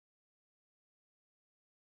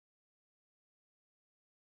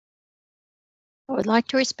I would like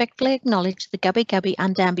to respectfully acknowledge the Gubbi Gubbi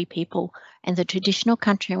Undambi people and the traditional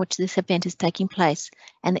country in which this event is taking place,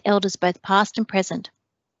 and the elders both past and present.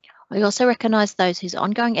 I also recognise those whose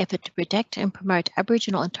ongoing effort to protect and promote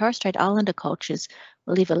Aboriginal and Torres Strait Islander cultures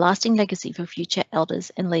will leave a lasting legacy for future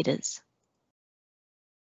elders and leaders.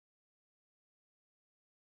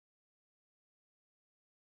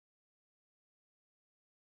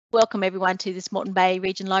 Welcome everyone to this Moreton Bay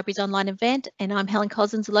Region Libraries online event, and I'm Helen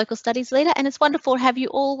Cousins, the Local Studies Leader, and it's wonderful to have you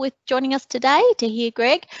all joining us today to hear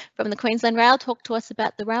Greg from the Queensland Rail talk to us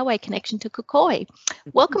about the railway connection to Kilcoy.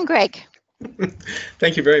 Welcome, Greg.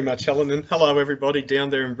 Thank you very much, Helen, and hello everybody down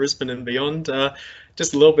there in Brisbane and beyond.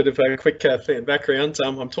 Just a little bit of a quick background.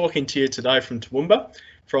 I'm talking to you today from Toowoomba,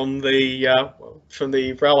 from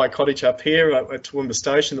the railway cottage up here at Toowoomba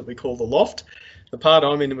Station that we call the Loft. The part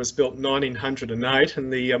I'm in was built in 1908,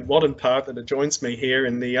 and the modern part that adjoins me here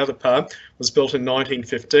in the other part was built in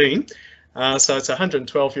 1915. So it's a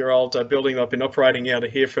 112-year-old building I've been operating out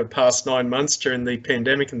of here for the past 9 months during the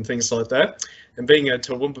pandemic and things like that. And being a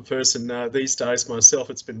Toowoomba person these days myself,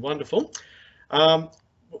 it's been wonderful.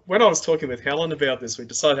 When I was talking with Helen about this, we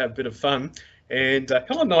decided to have a bit of fun. And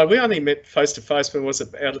Helen and I, we only met face to face when was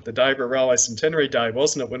it out at the Dayborough Railway Centenary Day,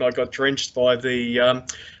 wasn't it? When I got drenched by the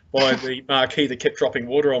marquee that kept dropping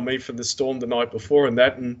water on me from the storm the night before and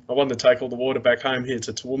that, and I wanted to take all the water back home here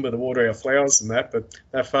to Toowoomba to water our flowers and that, but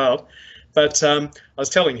that failed. But I was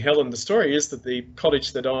telling Helen, the story is that the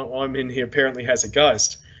cottage that I'm in here apparently has a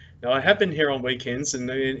ghost. Now, I have been here on weekends and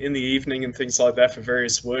in the evening and things like that for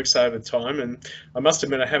various works over time, and I must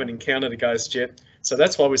admit I haven't encountered a ghost yet. So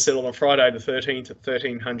that's why we settled on Friday the 13th at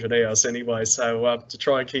 1300 hours anyway, so to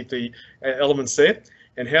try and keep the elements there.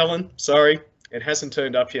 And Helen, sorry, it hasn't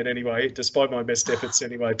turned up yet anyway, despite my best efforts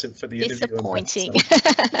anyway for the interview. Disappointing.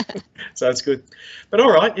 So it's good. But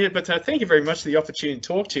all right, yeah, but thank you very much for the opportunity to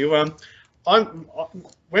talk to you.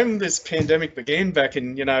 When this pandemic began back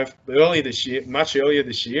in, earlier this year, much earlier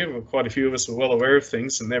this year, quite a few of us were well aware of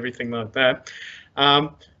things and everything like that.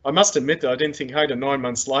 I must admit that I didn't think, hey, 9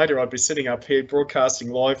 months later, I'd be sitting up here broadcasting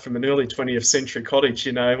live from an early 20th century cottage,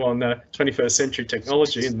 on 21st century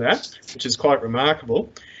technology and that, which is quite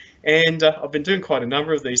remarkable. And I've been doing quite a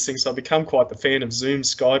number of these things. So I've become quite the fan of Zoom,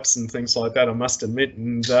 Skypes and things like that, I must admit.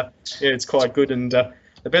 And yeah, it's quite good. And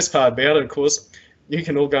the best part about it, of course, you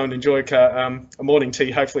can all go and enjoy a morning tea,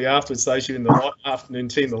 hopefully afterwards, those you in the afternoon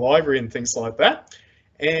tea in the library and things like that.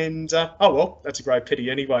 And, oh, well, that's a great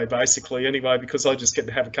pity anyway, because I just get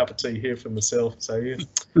to have a cup of tea here for myself. So, yeah.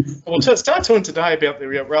 We'll start talking today about the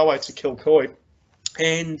railway to Kilcoy.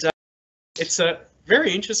 And it's a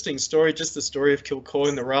very interesting story, just the story of Kilcoy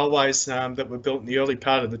and the railways that were built in the early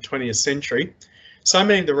part of the 20th century. So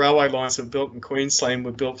many of the railway lines that were built in Queensland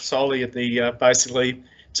were built solely at the basically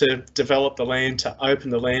to develop the land, to open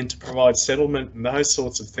the land, to provide settlement and those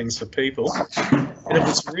sorts of things for people. And it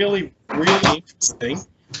was really, really interesting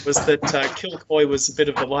was that Kilcoy was a bit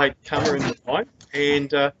of a late comer in the line.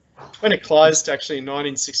 And when it closed actually in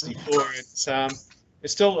 1964,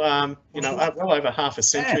 it's still, well over half a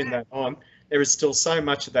century in that line. There is still so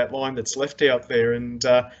much of that line that's left out there, and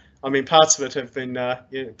I mean, parts of it have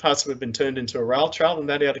been turned into a rail trail, and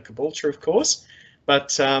that out of Caboolture, of course.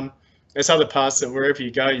 But there's other parts that wherever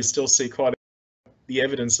you go, you still see quite the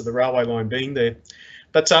evidence of the railway line being there.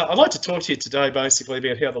 But I'd like to talk to you today, basically,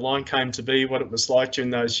 about how the line came to be, what it was like during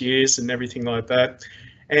those years, and everything like that.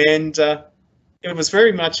 And it was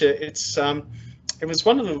very much it was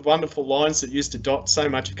one of the wonderful lines that used to dot so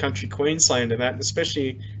much of country Queensland and that,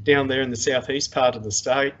 especially down there in the southeast part of the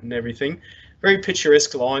state and everything. Very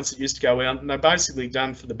picturesque lines that used to go out, and they're basically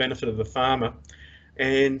done for the benefit of the farmer.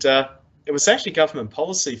 And it was actually government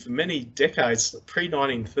policy for many decades,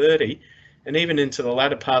 pre-1930, and even into the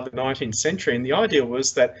latter part of the 19th century. And the idea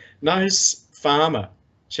was that no farmer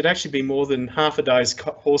should actually be more than half a day's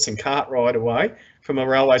horse and cart ride away from a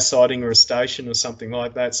railway siding or a station or something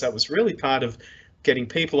like that. So it was really part of getting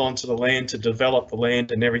people onto the land to develop the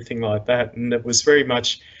land and everything like that. And it was very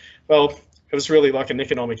much, well, it was really like an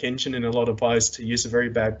economic engine in a lot of ways, to use a very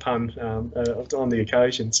bad pun on the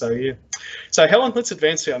occasion. So, yeah. So, Helen, let's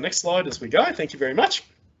advance to our next slide as we go. Thank you very much.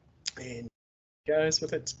 And goes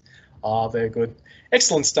with it. Oh, very good.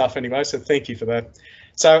 Excellent stuff anyway, so thank you for that.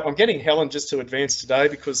 So I'm getting Helen just to advance today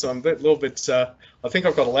because I'm a little bit, I think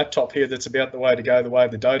I've got a laptop here that's about the way to go, the way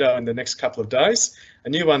of the dodo in the next couple of days. A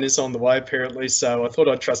new one is on the way apparently, so I thought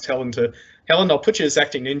I'd trust Helen to, Helen, I'll put you as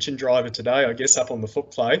acting engine driver today, I guess, up on the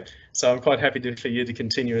footplay. So I'm quite happy for you to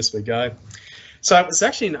continue as we go. So it was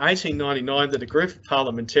actually in 1899 that a group of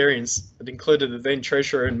parliamentarians that included the then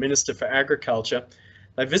Treasurer and Minister for Agriculture,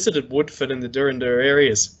 they visited Woodford and the Durandar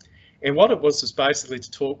areas. And what it was basically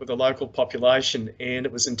to talk with the local population, and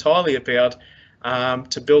it was entirely about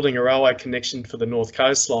to building a railway connection for the North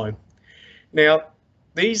Coastline. Now,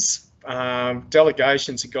 these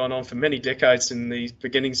delegations had gone on for many decades in the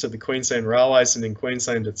beginnings of the Queensland Railways and in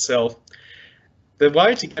Queensland itself. The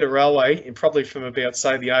way to get a railway, and probably from about,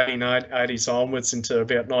 say, the 1880s onwards into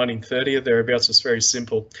about 1930 or thereabouts, was very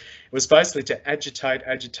simple. It was basically to agitate,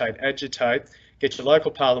 get your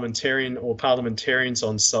local parliamentarian or parliamentarians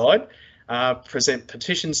on side, present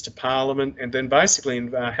petitions to Parliament, and then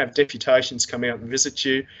basically have deputations come out and visit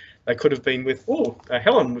you. They could have been with,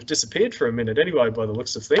 Helen, we've disappeared for a minute anyway by the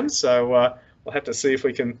looks of things, so we'll have to see if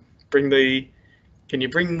we can bring the, can you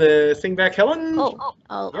bring the thing back, Helen?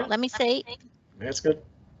 Yeah. Let me see. That's good.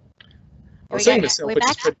 I was seeing myself, which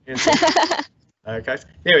is pretty okay,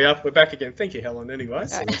 here we are. We're back again. Thank you, Helen. Anyway,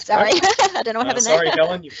 so sorry, I don't know what happened there. Sorry,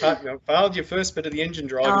 Helen, you failed your first bit of the engine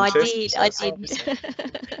driving test. I did.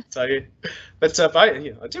 So, yeah. But I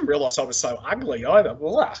didn't realise I was so ugly either.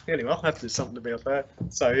 Well, anyway, I'll have to do something about that.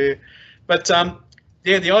 So, yeah. But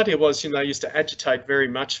yeah, the idea was, used to agitate very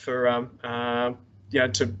much for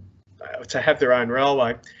to have their own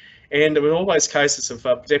railway. And there were always cases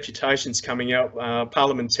of deputations coming out,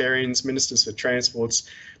 parliamentarians, ministers for transports,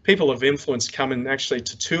 people of influence coming actually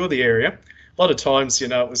to tour the area. A lot of times,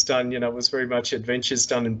 it was done, it was very much adventures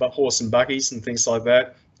done in horse and buggies and things like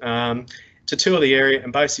that, to tour the area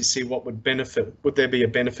and basically see what would benefit, would there be a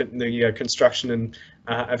benefit in the construction and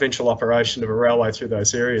eventual operation of a railway through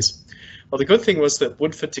those areas. Well, the good thing was that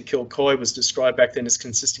Woodford to Kilcoy was described back then as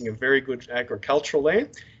consisting of very good agricultural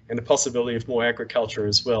land and the possibility of more agriculture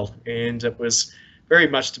as well. And it was very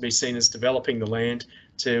much to be seen as developing the land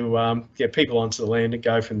to get people onto the land and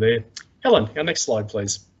go from there. Helen, our next slide,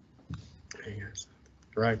 please. There you go.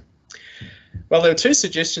 Great. Well, there were two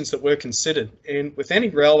suggestions that were considered, and with any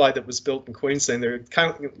railway that was built in Queensland, there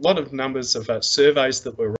are a lot of numbers of surveys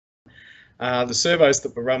that were run. The surveys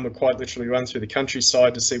that were run were quite literally run through the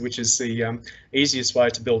countryside to see which is the easiest way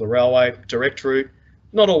to build a railway, direct route.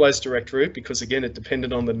 Not always direct route, because again, it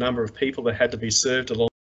depended on the number of people that had to be served along,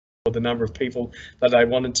 or the number of people that they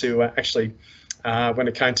wanted to actually, when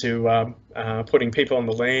it came to putting people on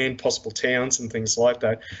the land, possible towns and things like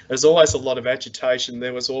that. There's always a lot of agitation.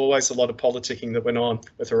 There was always a lot of politicking that went on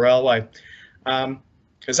with a railway.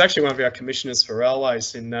 There's actually one of our commissioners for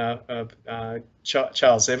railways in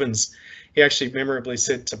Charles Evans. He actually memorably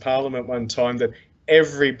said to Parliament one time that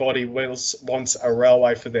everybody wants a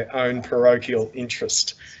railway for their own parochial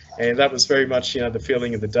interest. And that was very much, the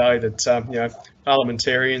feeling of the day that,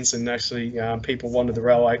 parliamentarians and actually people wanted the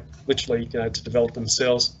railway literally, to develop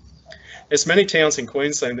themselves. There's many towns in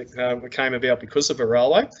Queensland that came about because of a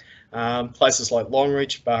railway. Places like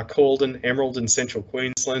Longreach, Barcaldine, Emerald in central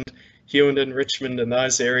Queensland, Hewenden, Richmond and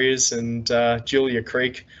those areas, and Julia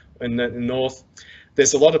Creek in the north.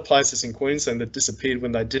 There's a lot of places in Queensland that disappeared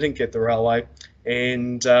when they didn't get the railway,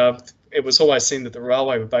 and it was always seen that the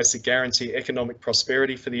railway would basically guarantee economic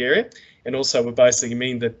prosperity for the area, and also would basically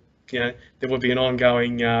mean that there would be an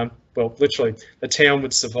ongoing, well, literally, the town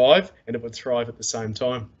would survive and it would thrive at the same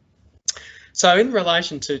time. So in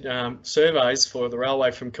relation to surveys for the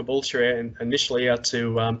railway from Caboolture and initially out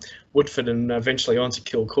to Woodford and eventually on to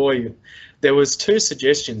Kilcoy, there was two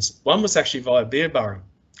suggestions. One was actually via Beerborough,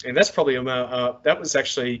 and that's probably that was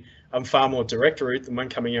actually a far more direct route than one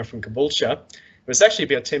coming out from Caboolture. It was actually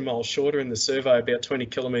about 10 miles shorter in the survey, about 20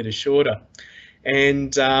 kilometres shorter.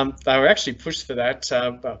 And they were actually pushed for that,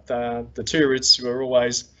 but the two routes were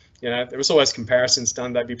always, there was always comparisons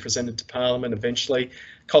done. They'd be presented to Parliament eventually.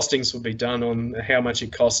 Costings would be done on how much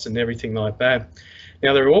it cost and everything like that.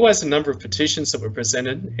 Now, there were always a number of petitions that were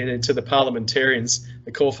presented to the parliamentarians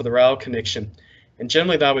that call for the rail connection. And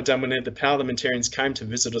generally they were done when the parliamentarians came to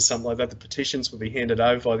visit or something like that. The petitions would be handed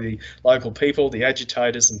over by the local people, the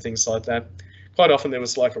agitators and things like that. Quite often there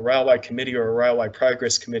was like a railway committee or a railway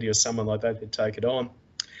progress committee or someone like that who'd take it on.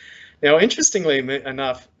 Now, interestingly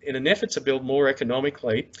enough, in an effort to build more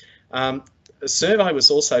economically, a survey was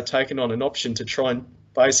also taken on an option to try and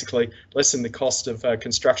basically lessen the cost of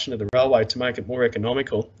construction of the railway to make it more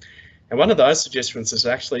economical. And one of those suggestions is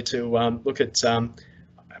actually to look at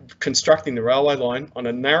constructing the railway line on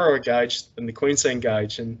a narrower gauge than the Queensland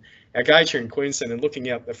gauge. And our gauge here in Queensland, and looking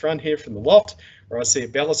out the front here from the loft, where I see a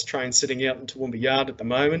ballast train sitting out in Toowoomba Yard at the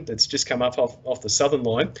moment, that's just come up off the southern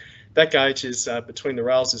line. That gauge is between the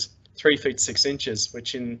rails is 3 feet 6 inches,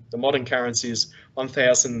 which in the modern currency is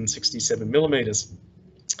 1,067 millimetres.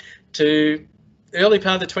 To the early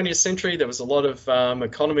part of the 20th century, there was a lot of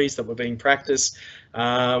economies that were being practiced.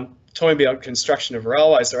 Talking about construction of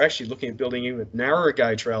railways, they're actually looking at building even narrower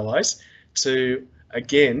gauge railways to,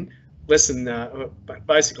 again, lesson,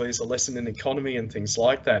 basically as a lesson in economy and things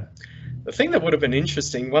like that. The thing that would have been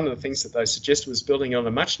interesting, one of the things that they suggested was building on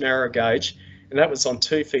a much narrower gauge, and that was on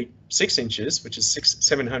 2 feet 6 inches, which is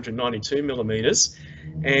 792 millimetres,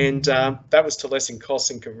 and that was to lessen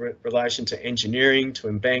costs in relation to engineering, to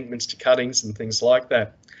embankments, to cuttings and things like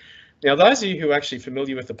that. Now, those of you who are actually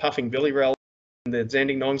familiar with the Puffing Billy Railway and the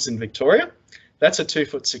Dandenongs in Victoria, that's a 2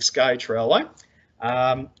 foot 6 gauge railway.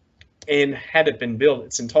 And had it been built,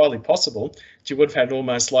 it's entirely possible that you would have had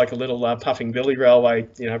almost like a little Puffing Billy Railway,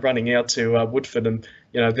 running out to Woodford and,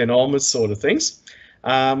 then onwards sort of things.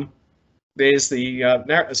 There's the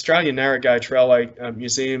Australian Narrow Gauge Railway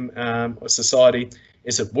Museum or Society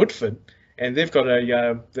is at Woodford, and they've got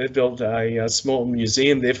they've built a small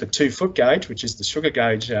museum there for 2 foot gauge, which is the sugar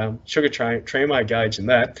gauge, tramway gauge, and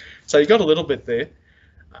that. So you've got a little bit there.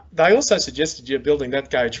 They also suggested you're building that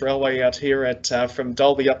gauge railway out here at from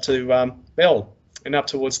Dalby up to Bell and up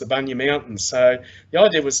towards the Bunya Mountains. So the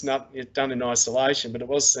idea was not done in isolation, but it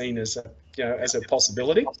was seen as as a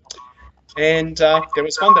possibility. And there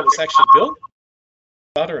was one that was actually built,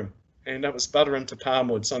 Butterham, and that was Butterham to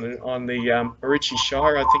Palmwoods on the Maroochy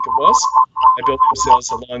Shire, I think it was. They built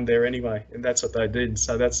themselves a line there anyway, and that's what they did.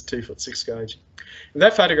 So that's 2 foot 6 gauge. And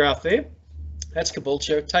that photograph there, that's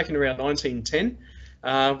Caboolture, taken around 1910.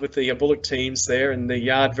 With the bullock teams there and the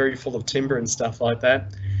yard very full of timber and stuff like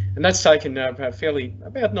that. And that's taken about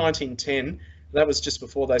 1910. That was just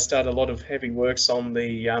before they started a lot of heavy works on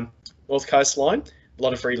the North Coast line, a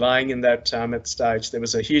lot of relaying in that at the stage. There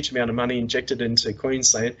was a huge amount of money injected into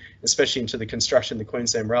Queensland, especially into the construction of the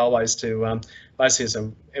Queensland Railways to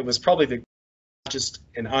basically, it was probably the largest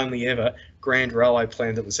and only ever grand railway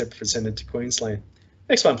plan that was ever presented to Queensland.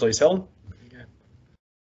 Next one, please, Helen.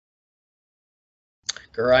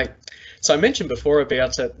 Great. So I mentioned before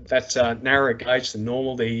about that narrower gauge than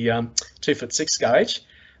normal, the 2 foot 6 gauge.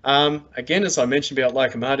 Again, as I mentioned about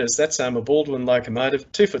locomotives, that's a Baldwin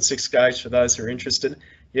locomotive, 2 foot 6 gauge for those who are interested.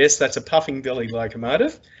 Yes, that's a Puffing Billy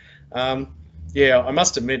locomotive. Yeah, I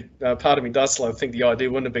must admit, part of me does think the idea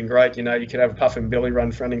wouldn't have been great. You could have a Puffing Billy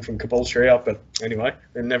running from Caboolture out, but anyway,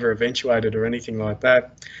 it never eventuated or anything like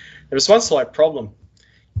that. There was one slight problem.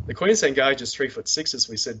 The Queensland gauge is 3 foot 6, as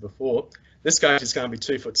we said before. This gauge is going to be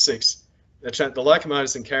 2 foot 6. The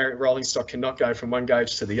locomotives and rolling stock cannot go from one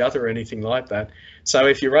gauge to the other or anything like that. So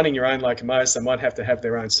if you're running your own locomotives, they might have to have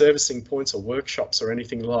their own servicing points or workshops or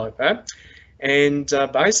anything like that. And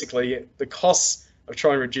basically, the costs of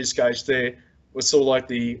trying to reduce gauge there was sort of like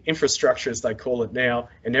the infrastructure, as they call it now,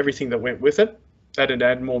 and everything that went with it. That had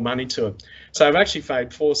added more money to it. So I've actually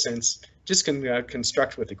paid 4 cents just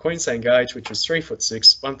construct with the Queensland gauge, which was 3 foot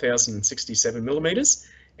 6, 1,067 millimetres.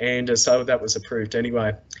 And so that was approved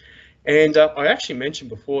anyway. And I actually mentioned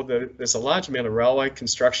before that there's a large amount of railway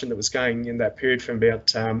construction that was going in that period from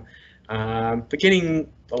about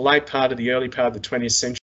beginning the late part of the early part of the 20th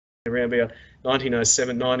century, around about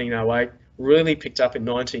 1907, 1908, really picked up in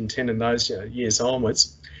 1910 and those years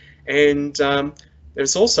onwards. And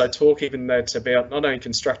there's also talk even that about not only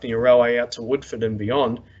constructing a railway out to Woodford and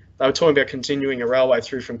beyond, they were talking about continuing a railway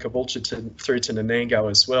through from Caboolture through to Nanango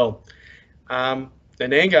as well.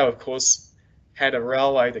 Nanango, of course, had a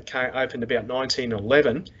railway that opened about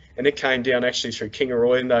 1911, and it came down actually through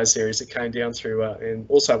Kingaroy in those areas. It came down through, and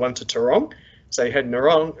also one to Tarong. So you had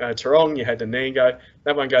Tarong, you had Nanango.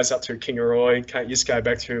 That one goes up through Kingaroy, you just go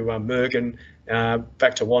back through Mergen,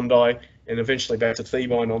 back to Wondai, and eventually back to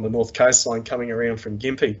Thebine on the north coastline coming around from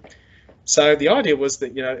Gympie. So the idea was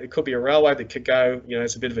that, it could be a railway that could go,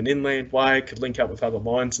 as a bit of an inland way, could link up with other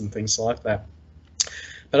lines and things like that.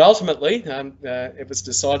 But ultimately, it was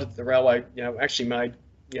decided that the railway, actually made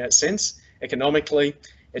sense economically.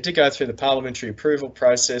 It did go through the parliamentary approval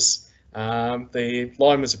process. The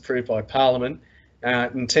line was approved by Parliament,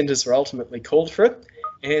 and tenders were ultimately called for it.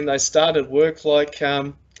 And they started work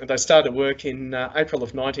in April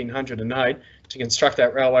of 1908 to construct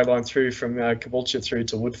that railway line through from Caboolture through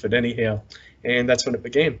to Woodford anyhow. And that's when it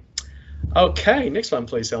began. Okay, next one,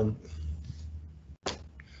 please, Helen.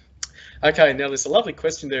 Okay, now there's a lovely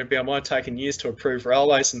question there about why taking years to approve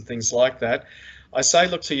railways and things like that. I say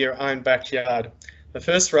look to your own backyard. The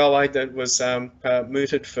first railway that was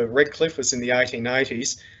mooted for Redcliffe was in the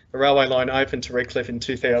 1880s. The railway line opened to Redcliffe in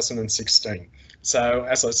 2016. So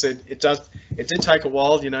as I said, it did take a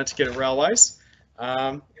while, to get railways.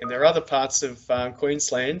 And there are other parts of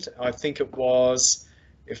Queensland. I think it was,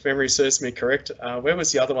 if memory serves me correct, where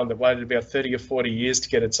was the other one that waited about 30 or 40 years to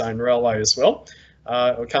get its own railway as well?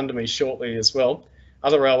 It'll come to me shortly as well.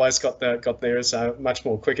 Other railways got theirs much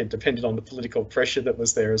more quicker, depended on the political pressure that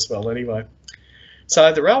was there as well anyway.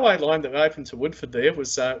 So the railway line that opened to Woodford there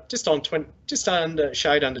was just under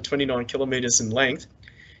shade under 29 kilometres in length.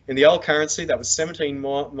 In the old currency, that was 17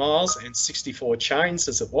 miles and 64 chains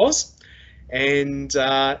as it was. And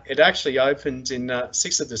it actually opened in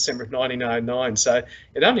 6th of December of 1909. So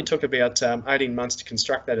it only took about 18 months to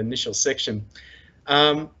construct that initial section.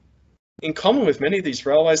 In common with many of these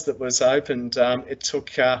railways that was opened, it took,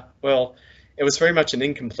 well, it was very much an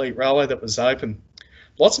incomplete railway that was open.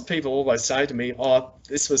 Lots of people always say to me, oh,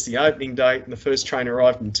 this was the opening date and the first train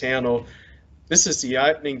arrived in town, or this is the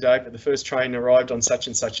opening date but the first train arrived on such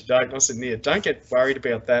and such a date. And I said, yeah, don't get worried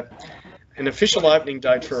about that. An official opening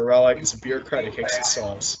date for a railway is a bureaucratic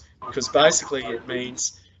exercise, because basically it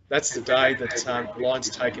means that's the day that the line's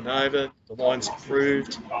taken over, the line's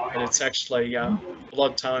approved, and it's actually a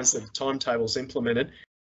lot of times that the timetable's implemented. It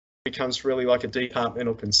becomes really like a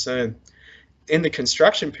departmental concern. In the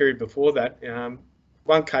construction period before that,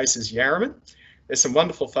 one case is Yarraman. There's some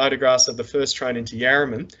wonderful photographs of the first train into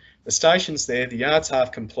Yarraman. The station's there, the yard's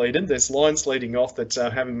half completed, there's lines leading off that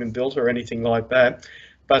haven't been built or anything like that,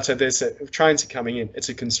 but trains are coming in. It's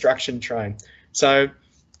a construction train. So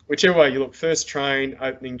whichever way you look, first train,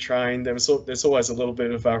 opening train, there's always a little bit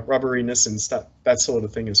of rubberiness and stuff, that sort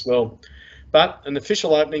of thing as well. But an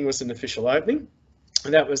official opening was an official opening,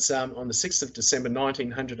 and that was on the 6th of December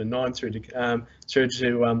 1909 through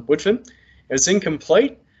to Woodford. It was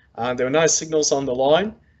incomplete. There were no signals on the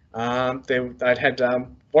line. They'd had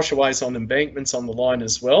washaways on embankments on the line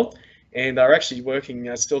as well, and they were actually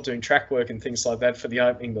working, still doing track work and things like that for the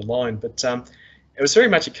opening of the line. But it was very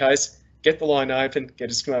much a case, get the line open,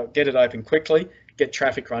 get it open quickly, get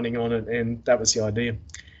traffic running on it, and that was the idea.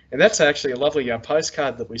 And that's actually a lovely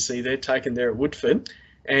postcard that we see there, taken there at Woodford.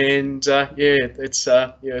 And yeah, it's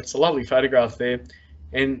a lovely photograph there.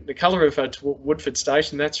 And the colour of Woodford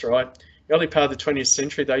Station, that's right. Early part of the 20th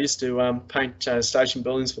century, they used to paint station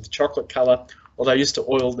buildings with chocolate colour, or they used to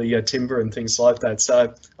oil the timber and things like that.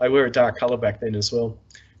 So they were a dark colour back then as well.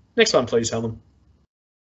 Next one, please, Hallam.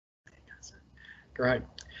 Great.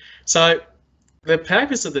 So the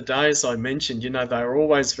papers of the day, as I mentioned, they were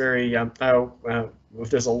always very,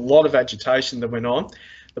 there's a lot of agitation that went on.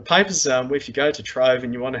 The papers, if you go to Trove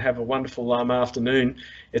and you want to have a wonderful afternoon,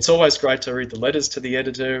 it's always great to read the letters to the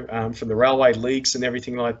editor from the railway leagues and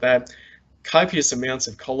everything like that. Copious amounts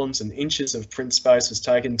of columns and inches of print space was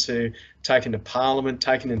taken to Parliament,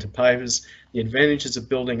 taken into papers, the advantages of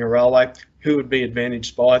building a railway, who would be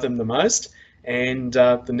advantaged by them the most, and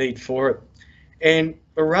the need for it. And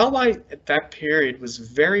the railway at that period was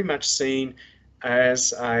very much seen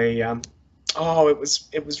as a,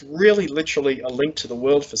 it was really literally a link to the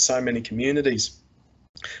world for so many communities.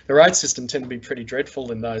 The road system tended to be pretty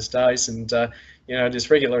dreadful in those days, and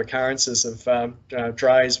there's regular occurrences of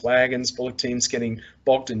drays, wagons, bullock teams getting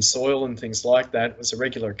bogged in soil and things like that. It was a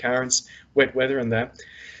regular occurrence, wet weather and that.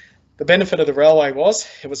 The benefit of the railway was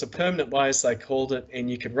it was a permanent way, as they called it, and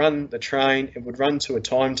you could run the train, it would run to a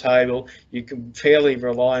timetable. You could fairly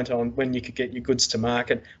reliant on when you could get your goods to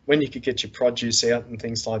market, when you could get your produce out and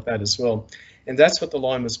things like that as well. And that's what the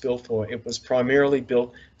line was built for. It was primarily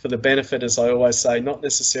built for the benefit, as I always say, not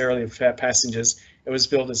necessarily of passengers. It was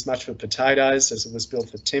built as much for potatoes as it was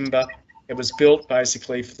built for timber. It was built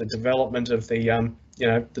basically for the development of the,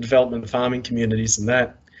 the development of farming communities and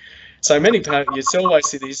that. So many, you always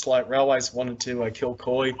see these like railways wanted to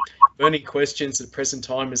Kilcoy. Burning questions at the present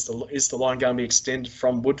time, is the line going to be extended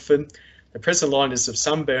from Woodford? The present line is of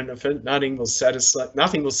some benefit. Nothing will satisfy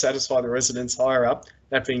the residents higher up,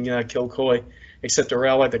 that being Kilcoy, except a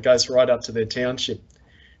railway that goes right up to their township.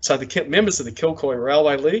 So the members of the Kilcoy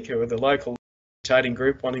Railway League, who are the local agitating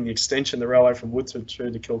group wanting the extension of the railway from Woodford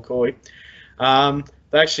through to Kilcoy,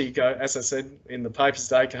 they actually go, as I said in the papers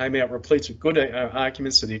today, came out replete with good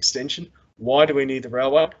arguments for the extension. Why do we need the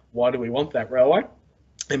railway? Why do we want that railway?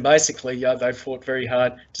 And basically, they fought very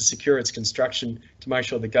hard to secure its construction to make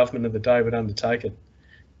sure the government of the day would undertake it.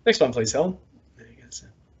 Next one, please, Helen. There you go,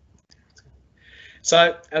 sir.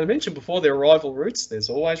 So, as I mentioned before, there are rival routes. There's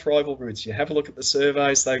always rival routes. You have a look at the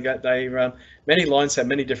surveys. Many lines have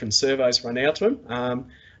many different surveys run out to them.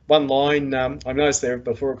 One line, I noticed there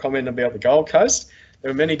before a comment about the Gold Coast. There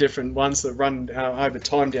are many different ones that run over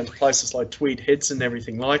time down to places like Tweed Heads and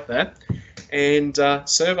everything like that. And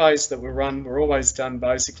surveys that were run were always done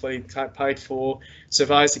basically paid for.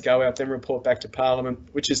 Surveys that go out then report back to Parliament,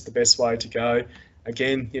 which is the best way to go.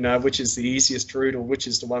 Again, which is the easiest route or which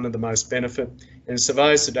is the one of the most benefit. And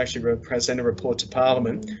surveys would actually present a report to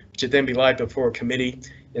Parliament, which would then be laid before a committee,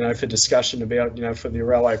 for discussion about, for the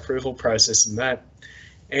railway approval process and that.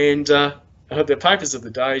 And the papers of the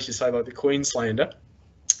day, as you say, like the Queenslander,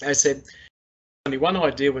 they said only one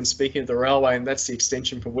idea when speaking of the railway, and that's the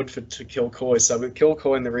extension from Woodford to Kilcoy. So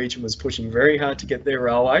Kilcoy in the region was pushing very hard to get their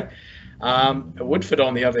railway. At Woodford,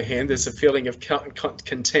 on the other hand, there's a feeling of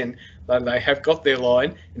content that they have got their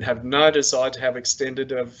line and have no desire to have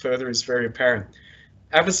extended further is very apparent.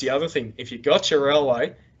 That was the other thing. If you got your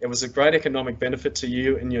railway, it was a great economic benefit to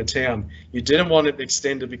you and your town. You didn't want it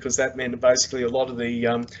extended because that meant basically a lot of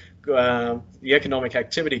the economic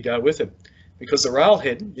activity go with it. Because the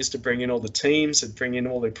railhead used to bring in all the teams, it'd bring in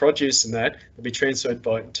all the produce and that, would be transferred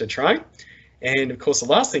to train. And of course, the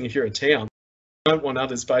last thing, if you're a town, you don't want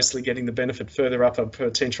others basically getting the benefit further up a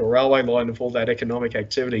potential railway line of all that economic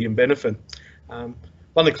activity and benefit. One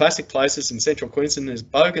of the classic places in central Queensland is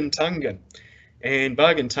Boguntungan. And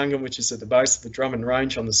Boguntungan, which is at the base of the Drummond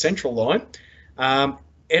Range on the central line,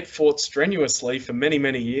 it fought strenuously for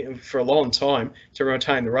many years, for a long time, to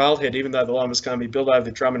retain the railhead, even though the line was going to be built over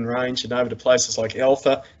the Drummond Range and over to places like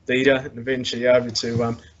Alpha, Theta, and eventually over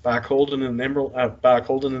to Barcaldine and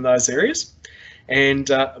Barcaldine in those areas. And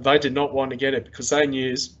they did not want to get it because they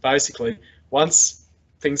knew basically once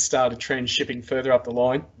things started transshipping further up the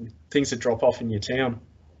line, things would drop off in your town.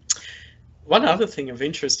 One other thing of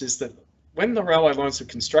interest is that when the railway lines were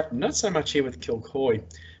constructed, not so much here with Kilcoy,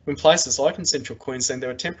 when places like in central Queensland, there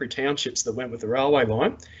were temporary townships that went with the railway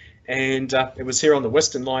line, and it was here on the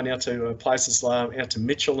western line out to places out to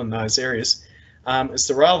Mitchell and those areas. As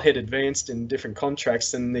the railhead advanced in different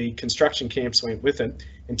contracts, then the construction camps went with it,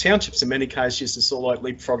 and townships in many cases used to sort of like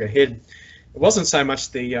leapfrog ahead. It wasn't so much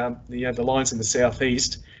the lines in the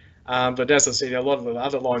southeast, but as I said, a lot of the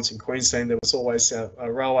other lines in Queensland, there was always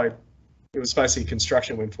a railway. It was basically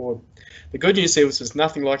construction went forward. The good news there was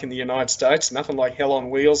nothing like in the United States, nothing like hell on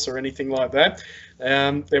wheels or anything like that.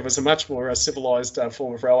 There was a much more civilised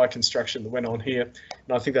form of railway construction that went on here.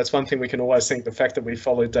 And I think that's one thing we can always thank the fact that we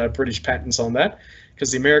followed British patterns on that,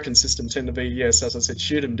 because the American system tend to be, yes, as I said,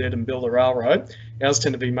 shoot them dead and build a railroad. Ours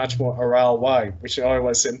tend to be much more a railway, which I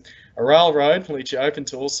always said, a railroad leaves you open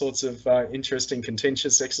to all sorts of interesting,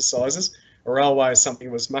 contentious exercises. A railway is something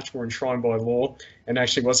that was much more enshrined by law and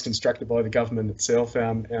actually was constructed by the government itself,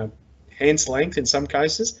 hand's length in some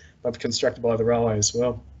cases, but constructed by the railway as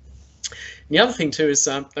well. And the other thing too is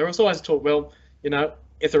there was always talk, well, you know,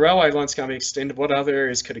 if the railway line's going to be extended, what other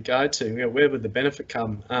areas could it go to? You know, where would the benefit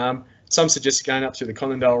come? Some suggested going up through the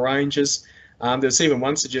Conondale Ranges. There's even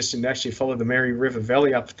one suggestion to actually follow the Mary River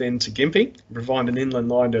Valley up then to Gympie, provide an inland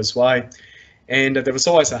line to its way. And there was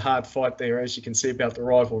always a hard fight there, as you can see, about the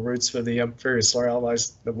rival routes for the various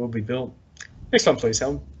railways that will be built. Next one, please,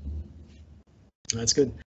 Helen. That's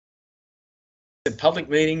good. Public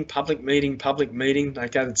meeting. They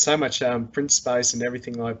gathered so much print space and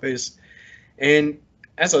everything like this. And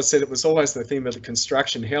as I said, it was always the theme about the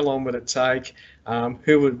construction. How long would it take?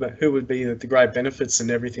 Who would be the great benefits and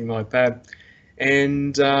everything like that?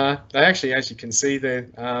 And they actually, as you can see there,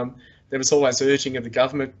 there was always urging of the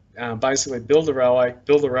government, basically build the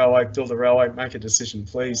railway, make a decision,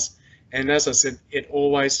 please. And as I said, it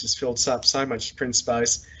always just filled up so much print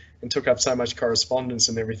space and took up so much correspondence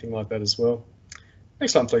and everything like that as well.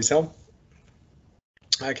 Next one, please, Helen.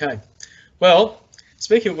 Okay. Well,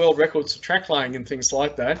 speaking of world records for track laying and things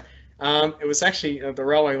like that, it was actually the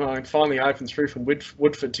railway line finally opened through from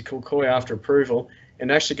Woodford to Kilcoy after approval,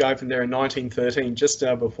 and actually opened there in 1913, just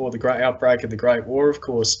before the great outbreak of the Great War, of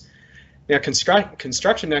course. Now,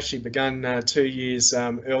 construction actually began 2 years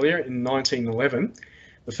earlier in 1911.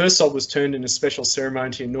 The first sod was turned in a special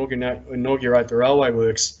ceremony to inaugurate the railway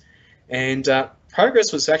works, and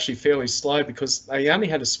progress was actually fairly slow because they only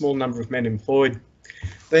had a small number of men employed.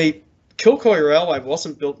 The Kilcoy Railway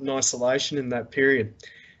wasn't built in isolation in that period.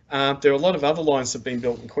 There were a lot of other lines that have been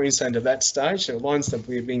built in Queensland at that stage. There were lines that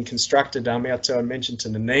were being constructed out to, I mentioned, to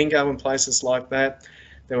Nanango and places like that.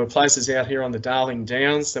 There were places out here on the Darling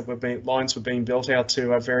Downs that lines were being built out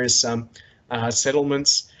to various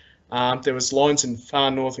settlements. There was lines in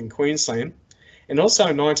far northern Queensland. And also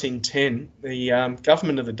in 1910, the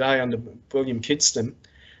government of the day under William Kidston,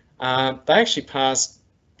 they actually passed,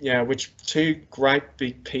 two great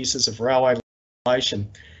big pieces of railway legislation.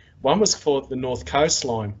 One was for the North Coast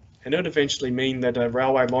line, and it would eventually mean that a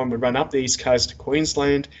railway line would run up the east coast to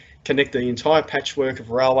Queensland, connect the entire patchwork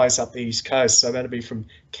of railways up the east coast. So that'd be from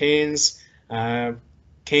Cairns down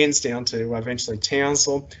to eventually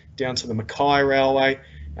Townsville, down to the Mackay Railway,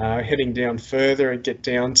 heading down further and get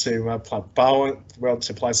down to Bowen, well,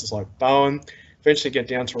 to places like Bowen, eventually get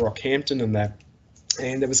down to Rockhampton and that.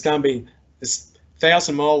 And there was going to be this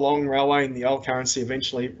 1,000-mile long railway in the old currency,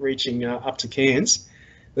 eventually reaching up to Cairns.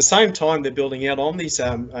 At the same time, they're building out on these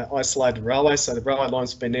isolated railways, so the railway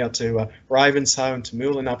lines have been out to Ravenshoe and to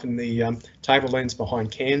Moolin up in the tablelands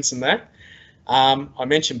behind Cairns and that. I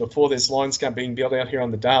mentioned before there's lines being built out here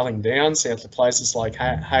on the Darling Downs out to places like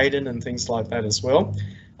Hayden and things like that as well.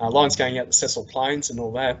 Lines going out to Cecil Plains and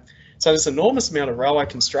all that. So there's an enormous amount of railway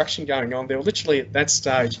construction going on. There were literally at that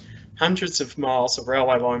stage hundreds of miles of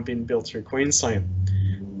railway line being built through Queensland.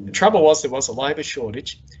 The trouble was there was a labour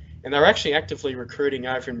shortage, and they were actually actively recruiting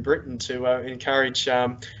over in Britain to encourage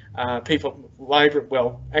to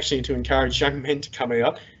encourage young men to come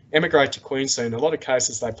out, emigrate to Queensland. In a lot of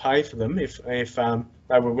cases they pay for them if they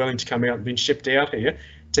were willing to come out and be shipped out here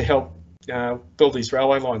to help build these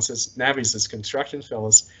railway lines as navvies, as construction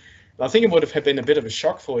fellas. I think it would have been a bit of a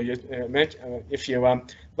shock for you if you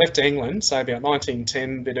left England, say about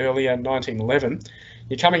 1910, a bit earlier, 1911.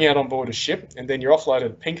 You're coming out on board a ship and then you're offloaded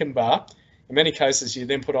at Pinkenba. In many cases, you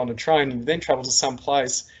then put on a train and you then travel to some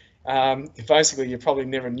place basically you probably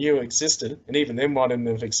never knew existed, and even then mightn't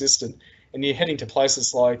have existed. And you're heading to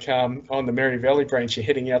places like on the Mary Valley branch, you're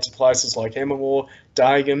heading out to places like Emmemore,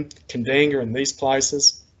 Dagan, Kandanga and these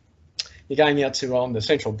places. You're going out to on the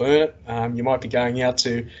Central Burnett, you might be going out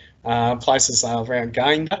to places around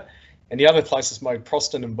Gayndah, and the other places might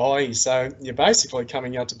Proston and Bailey. So you're basically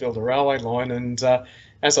coming out to build a railway line, and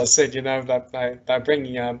as I said, you know, they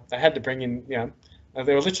had to bring in, you know,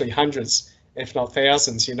 there were literally hundreds, if not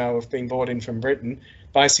thousands, you know, of being brought in from Britain,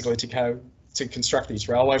 basically to go to construct these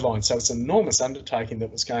railway lines. So it's an enormous undertaking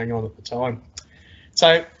that was going on at the time.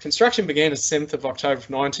 So construction began the 7th of October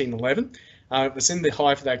 1911. It was in the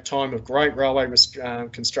height of that time of great railway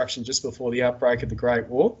construction just before the outbreak of the Great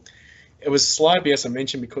War. It was slow, as I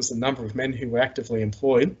mentioned, because of the number of men who were actively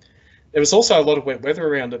employed. There was also a lot of wet weather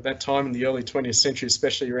around at that time in the early 20th century,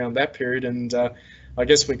 especially around that period. And I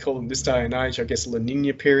guess we call them this day and age, I guess, La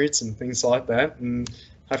Nina periods and things like that. And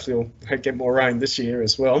hopefully we'll get more rain this year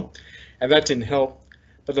as well. And that didn't help.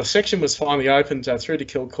 But the section was finally opened through to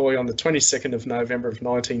Kilcoy on the 22nd of November of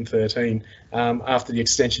 1913 after the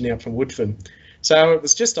extension out from Woodford. So it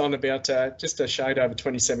was just on about just a shade over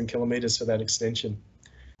 27 kilometres for that extension.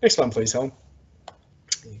 Next one, please, Hallam.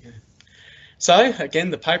 There you go. So,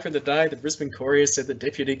 again, the paper of the day, the Brisbane Courier, said the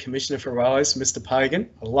Deputy Commissioner for Railways, Mr Pagan,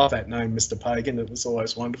 I love that name, Mr Pagan, it was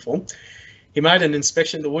always wonderful. He made an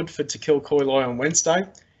inspection of the Woodford to Kilcoy line on Wednesday.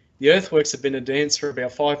 The earthworks had been advanced for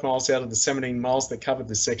about 5 miles out of the 17 miles that covered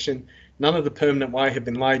this section. None of the permanent way had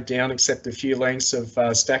been laid down except a few lengths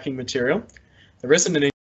of stacking material. The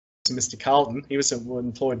resident engineer, Mr Carlton, he was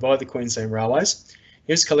employed by the Queensland Railways.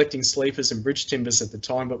 He was collecting sleepers and bridge timbers at the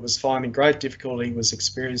time, but was finding great difficulty was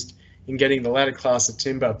experienced in getting the latter class of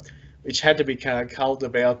timber, which had to be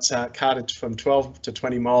carted from 12 to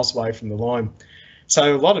 20 miles away from the line.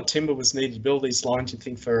 So a lot of timber was needed to build these lines, you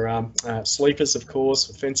think, for sleepers, of course,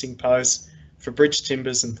 for fencing posts, for bridge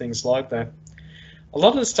timbers and things like that. A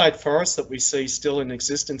lot of the state forests that we see still in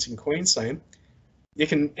existence in Queensland, you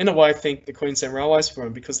can, in a way, thank the Queensland Railways for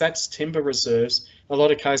them, because that's timber reserves. In a lot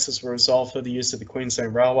of cases were resolved for the use of the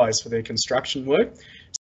Queensland Railways for their construction work.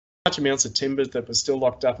 Large amounts of timber that were still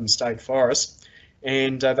locked up in state forests,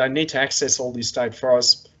 and they need to access all these state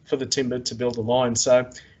forests for the timber to build a line. So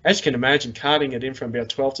as you can imagine, carting it in from about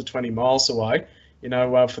 12 to 20 miles away, you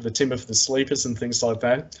know, for the timber for the sleepers and things like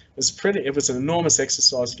that, it was an enormous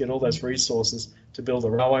exercise to get all those resources to build a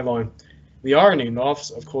railway line. The irony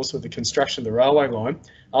of course, with the construction of the railway line,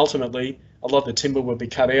 ultimately a lot of the timber would be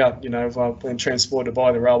cut out, you know, when transported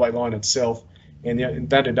by the railway line itself. And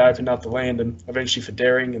that had opened up the land and eventually for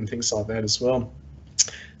dairying and things like that as well.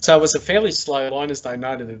 So it was a fairly slow line, as they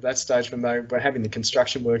noted at that stage when they were having the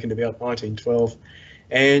construction work in about 1912.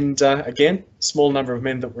 And again, small number of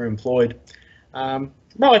men that were employed.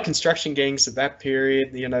 Railway construction gangs at that period,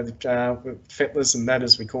 you know, the fettlers and that,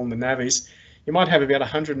 as we call them, the navvies, you might have about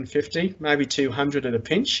 150, maybe 200 at a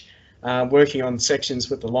pinch, working on sections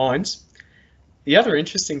with the lines. The other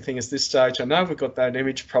interesting thing is this stage, I know we've got that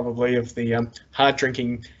image probably of the hard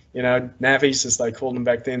drinking, you know, navvies as they called them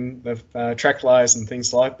back then, the track layers and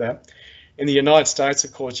things like that. In the United States,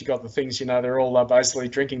 of course, you got the things, you know, they're all basically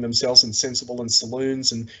drinking themselves in sensible and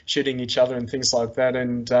saloons and shooting each other and things like that,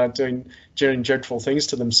 and doing dreadful things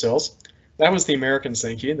to themselves. That was the Americans,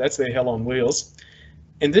 thank you. That's their hell on wheels.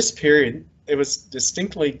 In this period, it was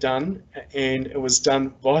distinctly done, and it was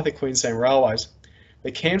done by the Queensland Railways.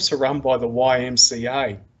 The camps were run by the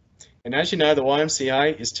YMCA, and as you know, the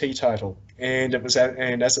YMCA is teetotal, and it was,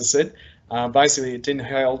 and as I said, basically it didn't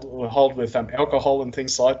hold with alcohol and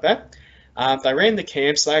things like that. They ran the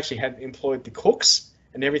camps. They actually had employed the cooks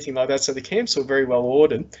and everything like that, so the camps were very well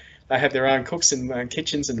ordered. They had their own cooks and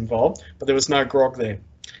kitchens involved, but there was no grog there.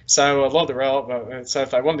 So a lot of the rail, so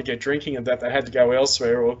if they wanted to get drinking and that, they had to go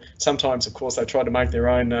elsewhere, or sometimes, of course, they tried to make their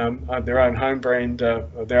own home brand,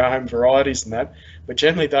 their home varieties and that. But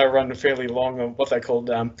generally, they were running fairly long on what they called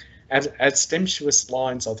abstemious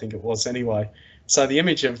lines, I think it was anyway. So the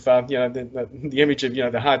image of the image of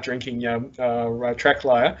the hard drinking track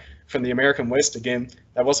layer from the American West, again,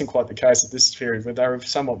 that wasn't quite the case at this period, but they were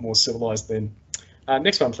somewhat more civilised then.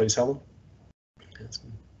 Next one, please, Helen.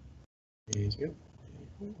 There you go.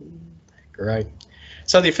 Great.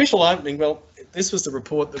 So the official opening, well, this was the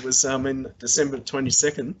report that was in December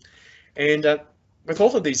 22nd, and with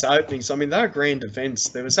all of these openings, I mean, they were grand events.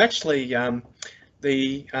 There was actually at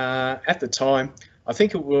the time, I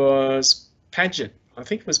think it was Paget. I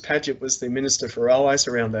think it was Paget was the Minister for Railways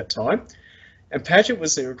around that time, and Paget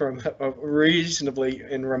was a reasonably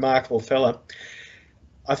and remarkable fella.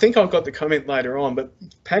 I think I've got the comment later on, but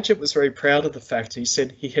Paget was very proud of the fact he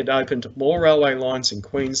said he had opened more railway lines in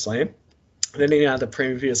Queensland than any other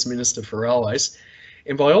previous Minister for Railways.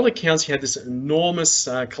 And by all accounts, he had this enormous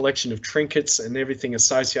collection of trinkets and everything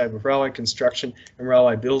associated with railway construction and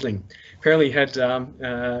railway building. Apparently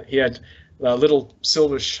he had little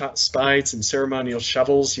silver spades and ceremonial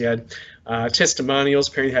shovels. He had testimonials.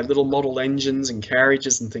 Apparently he had little model engines and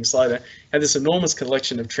carriages and things like that. He had this enormous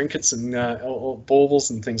collection of trinkets and baubles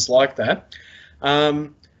and things like that.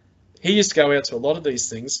 He used to go out to a lot of these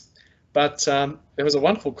things, but there was a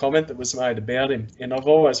wonderful comment that was made about him, and I've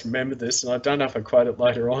always remembered this, and I don't know if I quote it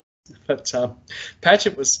later on, but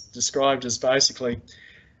Paget was described as basically,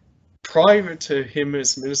 prior to him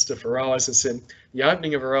as Minister for Railways, I said, the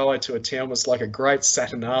opening of a railway to a town was like a great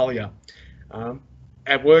Saturnalia.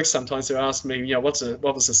 At work, sometimes they ask me, what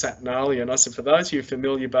was a Saturnalia? And I said, for those of you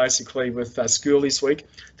familiar basically with Schoolies Week,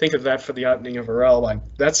 think of that for the opening of a railway.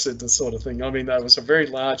 That's the sort of thing. I mean, there was a very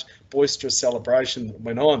large, boisterous celebration that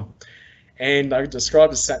went on. And they were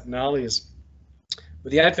described as Saturnalias.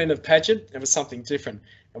 With the advent of Paget, it was something different.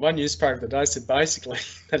 And one newspaper of the day said basically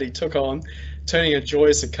that he took on turning a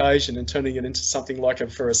joyous occasion and turning it into something like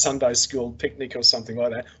for a Sunday school picnic or something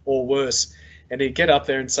like that, or worse. And he'd get up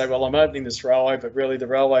there and say, well, I'm opening this railway, but really the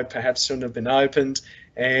railway perhaps shouldn't have been opened.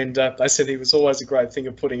 And they said it was always a great thing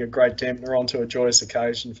of putting a great dampener onto a joyous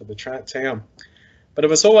occasion for the town. But it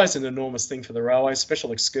was always an enormous thing for the railway.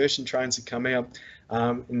 Special excursion trains had come out.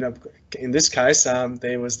 In this case,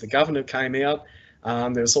 there was the governor came out.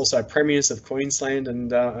 There was also premiers of Queensland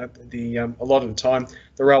and a lot of the time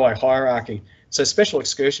the railway hierarchy. So special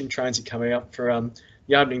excursion trains had come out for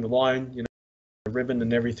the opening of the line, the ribbon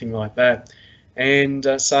and everything like that. And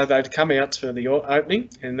so they'd come out to the opening,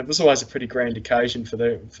 and it was always a pretty grand occasion for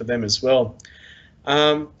them as well.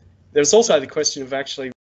 There was also the question of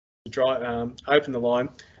actually open the line.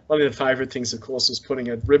 One of the favourite things, of course, was putting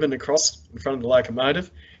a ribbon across in front of the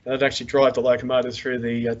locomotive, and they'd actually drive the locomotive through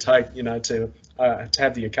the tape, to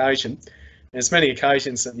have the occasion. There's many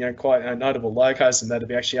occasions that quite notable locos and that would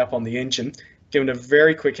be actually up on the engine, given a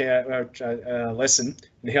very quick lesson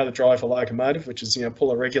in how to drive a locomotive, which is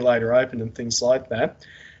pull a regulator open and things like that.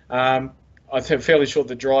 I'm fairly sure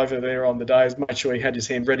the driver there on the day made sure he had his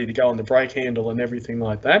hand ready to go on the brake handle and everything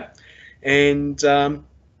like that, and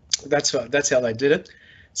that's how they did it.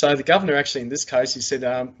 So the governor actually, in this case, he said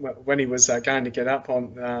when he was going to get up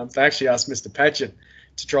on, they actually asked Mr. Paget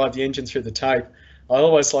to drive the engine through the tape. I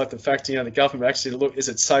always like the fact, the government actually look, is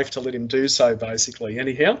it safe to let him do so, basically,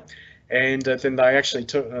 anyhow. And then they actually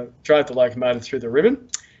drove the locomotive through the ribbon,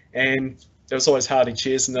 and there was always hearty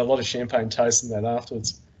cheers and a lot of champagne toast and that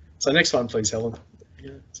afterwards. So next one, please, Helen.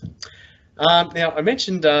 Now, I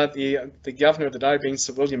mentioned the governor of the day being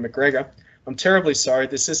Sir William McGregor. I'm terribly sorry,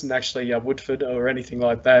 this isn't actually Woodford or anything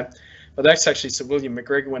like that, but that's actually Sir William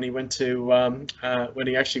McGregor when he went to when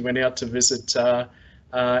he actually went out to visit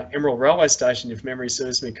Emerald Railway Station, if memory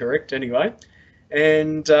serves me correct, anyway.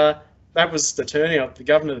 And that was the turnout, the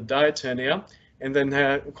governor of the day turnout, and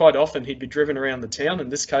then quite often he'd be driven around the town, in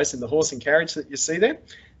this case in the horse and carriage that you see there,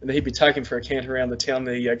 and then he'd be taken for a canter around the town,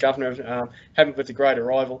 the governor having with the great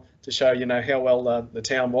arrival to show, how well the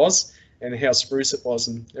town was and how spruce it was,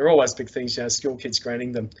 and they're always big things, school kids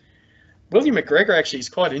granting them. William McGregor actually is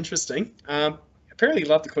quite interesting. Apparently he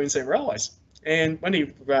loved the Queensland Railways, and when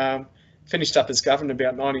he finished up as governor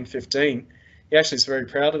about 1915, he actually is very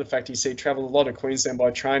proud of the fact he travelled a lot of Queensland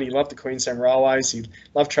by train. He loved the Queensland Railways. He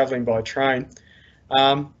loved travelling by train.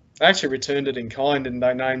 They actually returned it in kind, and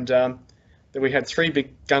they named that we had 3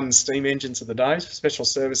 big gun steam engines of the day, special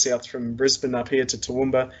service out from Brisbane up here to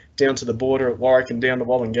Toowoomba, down to the border at Warwick and down to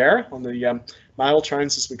Wallangarra on the mail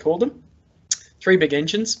trains, as we called them. 3 big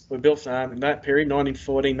engines were built in that period,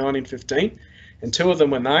 1914, 1915, and 2 of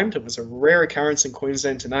them were named. It was a rare occurrence in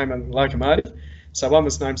Queensland to name a locomotive. So one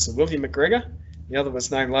was named Sir William McGregor, the other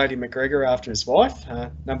was named Lady McGregor after his wife,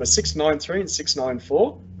 number 693 and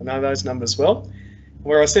 694. I know those numbers well.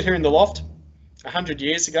 Where I sit here in the loft, 100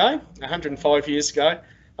 years ago, 105 years ago,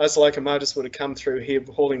 those locomotives would have come through here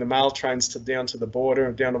hauling the mail trains down to the border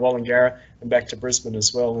and down to Wallangarra and back to Brisbane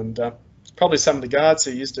as well. And probably some of the guards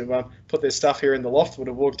who used to put their stuff here in the loft would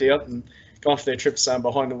have walked out and gone for their trips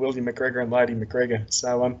behind the William McGregor and Lady McGregor.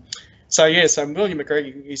 So William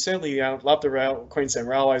McGregor, he certainly loved the Queensland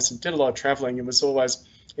Railways and did a lot of travelling, and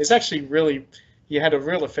he had a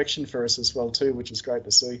real affection for us as well too, which is great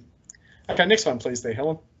to see. Okay, next one please there,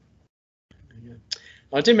 Helen.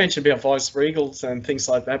 I did mention about vice-regals and things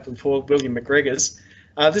like that before William McGregor's.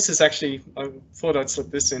 This is actually, I thought I'd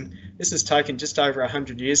slip this in. This is taken just over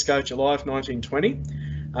 100 years ago, July of 1920.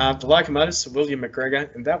 The locomotives for William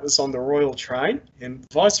McGregor, and that was on the Royal Train. And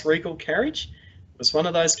vice-regal carriage was one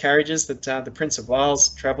of those carriages that the Prince of Wales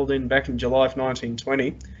travelled in back in July of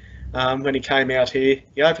 1920. When he came out here,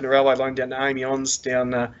 he opened a railway line down to Amy Ons,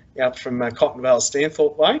 down out from Cottonvale,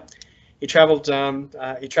 Stanthorpe Way. He travelled up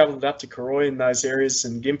to Kilcoy in those areas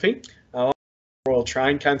and Gympie. Royal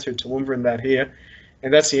Train came through Toowoomba and that here,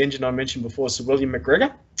 and that's the engine I mentioned before, Sir William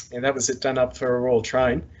McGregor, and that was it done up for a Royal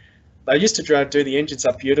Train. They used to do the engines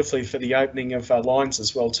up beautifully for the opening of lines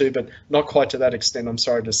as well too, but not quite to that extent, I'm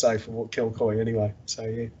sorry to say, for Kilcoy anyway. So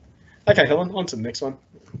yeah. Okay, Helen, on to the next one.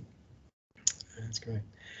 That's great.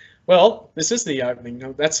 Well, this is the opening.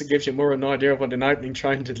 That gives you more an idea of what an opening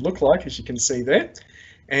train did look like, as you can see there.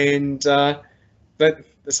 And the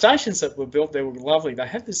stations that were built there were lovely. They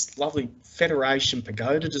had this lovely Federation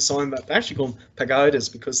pagoda design. But they actually call them pagodas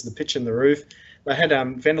because of the pitch in the roof. They had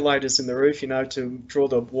ventilators in the roof, to draw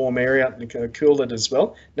the warm air out and cool it as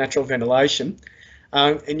well, natural ventilation.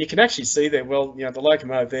 And you can actually see there, the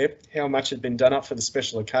locomotive there, how much had been done up for the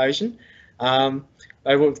special occasion.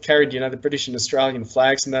 They were carried, the British and Australian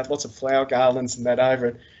flags and that, lots of flower garlands and that over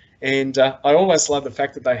it. And I always love the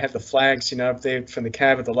fact that they had the flags, up there from the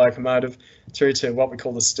cab of the locomotive through to what we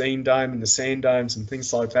call the steam dome and the sand domes and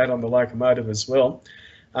things like that on the locomotive as well.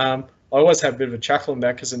 I always have a bit of a chuckle on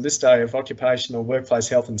that because in this day of occupational workplace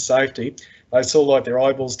health and safety, they saw like their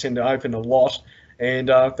eyeballs tend to open a lot and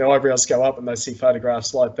their eyebrows go up and they see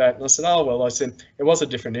photographs like that. And I said, it was a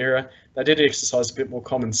different era. They did exercise a bit more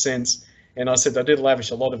common sense. And I said they did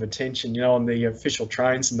lavish a lot of attention, on the official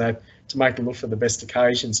trains and that to make them look for the best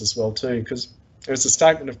occasions as well too, because it was a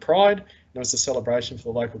statement of pride and it was a celebration for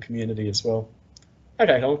the local community as well.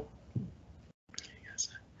 Okay, Helen.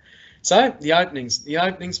 So the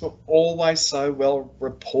openings were always so well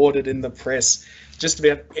reported in the press. Just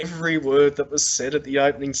about every word that was said at the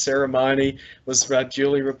opening ceremony was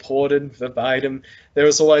duly reported verbatim. There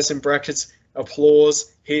was always in brackets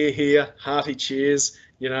applause, hear, hear, hearty cheers,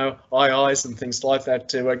 aye, ayes and things like that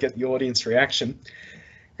to get the audience reaction.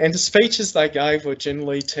 And the speeches they gave would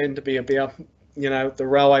generally tend to be about, the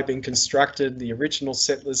railway being constructed, the original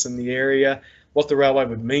settlers in the area, what the railway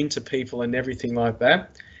would mean to people and everything like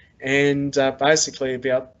that. And basically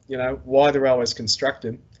about, why the railway was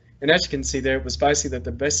constructed. And as you can see there, it was basically that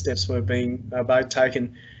the best steps were being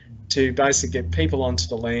taken to basically get people onto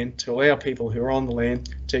the land, to allow people who are on the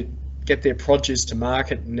land to get their produce to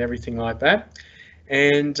market and everything like that.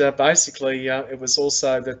 And basically, it was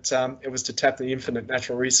also that it was to tap the infinite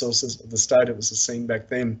natural resources of the state. It was a scene back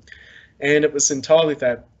then. And it was entirely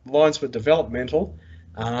that lines were developmental.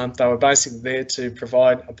 They were basically there to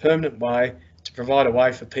provide a permanent way, to provide a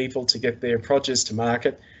way for people to get their produce to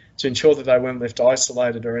market, to ensure that they weren't left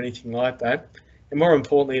isolated or anything like that. And more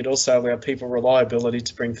importantly, it also allowed people reliability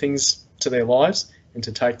to bring things to their lives and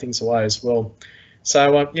to take things away as well.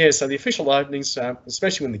 So, so the official openings,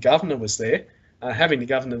 especially when the governor was there, having the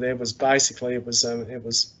governor there was basically it was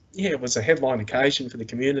a headline occasion for the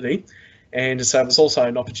community, and so it was also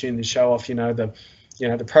an opportunity to show off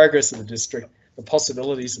the progress of the district, the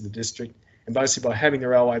possibilities of the district, and basically by having the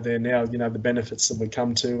railway there now, the benefits that would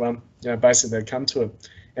come to basically they'd come to it,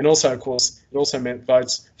 and also of course it also meant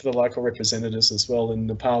votes for the local representatives as well in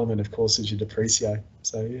the parliament, of course, as you'd appreciate.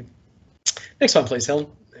 So yeah, next one please, Helen.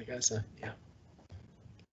 There you go. So yeah,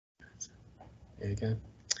 there you go.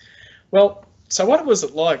 Well. So what was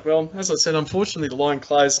it like? Well, as I said, unfortunately the line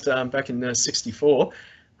closed back in '64.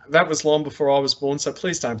 That was long before I was born, so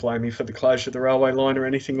please don't blame me for the closure of the railway line or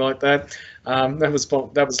anything like that.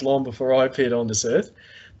 That was long before I appeared on this earth.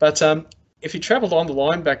 But if you travelled on the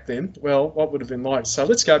line back then, well, what would have been like? So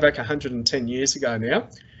let's go back 110 years ago now.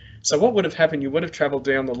 So what would have happened? You would have travelled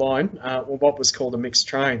down the line, or what was called a mixed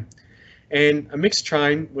train. And a mixed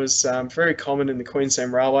train was very common in the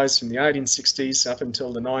Queensland Railways from the 1860s up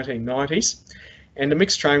until the 1990s. And the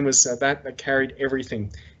mixed train was that carried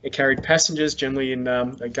everything. It carried passengers, generally in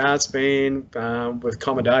a guards van with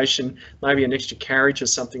accommodation, maybe an extra carriage or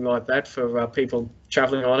something like that for people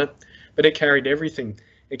travelling on it. But it carried everything.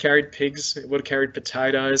 It carried pigs. It would have carried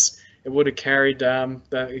potatoes. It would have carried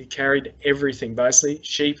it carried everything basically: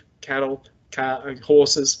 sheep, cattle,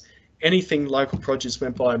 horses, anything local produce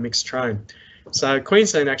went by a mixed train. So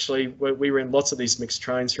Queensland actually, we ran lots of these mixed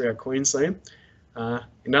trains throughout Queensland.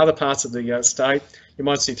 In other parts of the state, you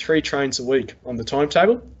might see 3 trains a week on the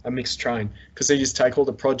timetable, a mixed train, because they just take all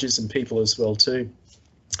the produce and people as well too.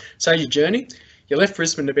 So your journey, you left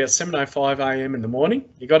Brisbane at about 7:05 a.m. in the morning.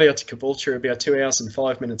 You got out to Caboolture about 2 hours and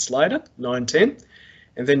 5 minutes later, 9:10,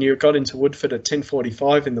 and then you got into Woodford at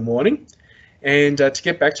 10:45 in the morning. And to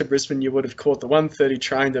get back to Brisbane, you would have caught the 1:30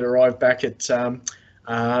 train that arrived back at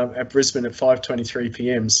Brisbane at 5:23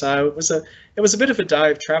 p.m. So it was a bit of a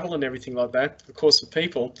day of travel and everything like that. Of course, for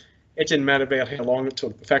people, it didn't matter about how long it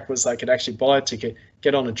took. The fact was they could actually buy a ticket,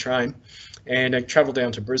 get on a train, and travel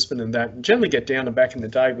down to Brisbane and that, and generally get down and back in the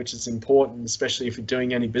day, which is important, especially if you're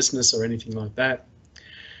doing any business or anything like that.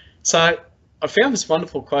 So I found this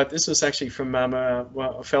wonderful quote. This was actually from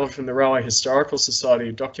a fellow from the Railway Historical Society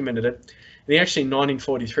who documented it. And he actually, in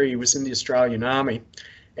 1943, he was in the Australian Army,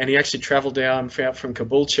 and he actually travelled down from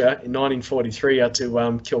Caboolture in 1943 out to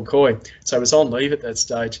Kilcoy. So he was on leave at that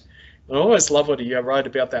stage. And I always love what he wrote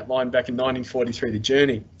about that line back in 1943, the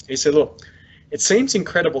journey. He said, look, it seems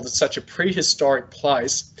incredible that such a prehistoric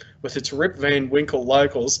place with its Rip Van Winkle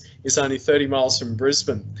locals is only 30 miles from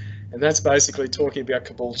Brisbane. And that's basically talking about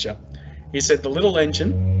Caboolture. He said the little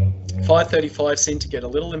engine, 535, seemed to get a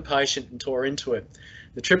little impatient and tore into it.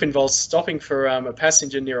 The trip involved stopping for a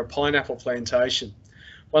passenger near a pineapple plantation.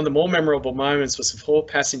 One of the more memorable moments was for 4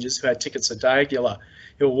 passengers who had tickets for Dagular,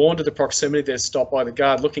 who were warned of the proximity of their stop by the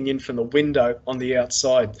guard looking in from the window on the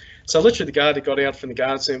outside. So literally the guard had got out from the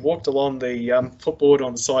guards and walked along the footboard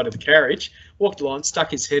on the side of the carriage, walked along, stuck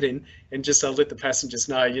his head in, and just let the passengers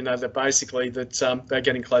know, that basically that they're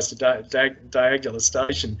getting close to Dagular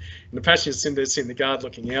station. And the passengers seen the guard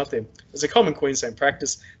looking out there. It's a common Queensland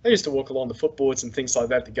practice. They used to walk along the footboards and things like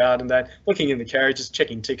that, the guard and that, looking in the carriages,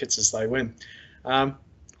 checking tickets as they went.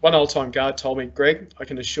 One old-time guard told me, Greg, I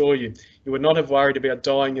can assure you, you would not have worried about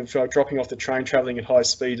dying of dropping off the train travelling at high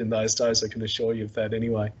speed in those days. I can assure you of that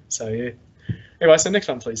anyway. So, yeah. Anyway, so next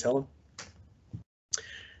one, please, Helen.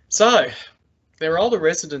 So, there are older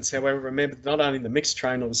residents, however, remembered not only the mixed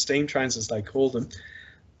train or the steam trains as they called them.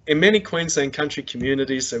 In many Queensland country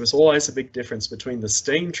communities, there was always a big difference between the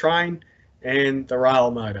steam train and the rail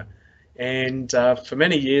motor. And for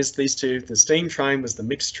many years, these two, the steam train was the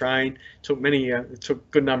mixed train. It took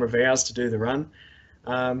a good number of hours to do the run.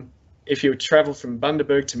 If you travelled from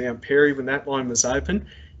Bundaberg to Mount Perry when that line was open,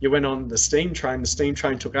 you went on the steam train. The steam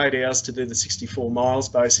train took 8 hours to do the 64 miles,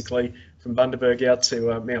 basically, from Bundaberg out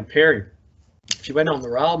to Mount Perry. If you went on the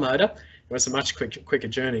rail motor, it was a much quicker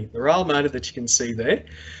journey. The rail motor that you can see there,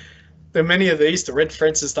 there are many of these, the red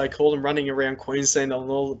threads as they call them, running around Queensland on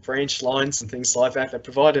all the branch lines and things like that. They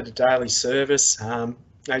provided a daily service.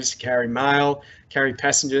 They used to carry mail, carry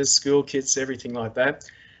passengers, school kids, everything like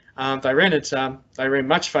that. They ran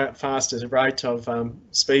much faster rate of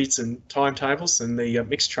speeds and timetables than the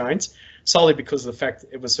mixed trains, solely because of the fact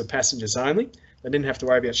that it was for passengers only. They didn't have to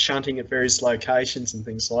worry about shunting at various locations and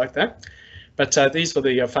things like that. But these were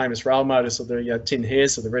the famous rail motors, or the tin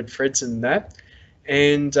hairs, or the red threads in that.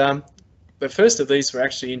 And the first of these were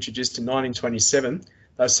actually introduced in 1927.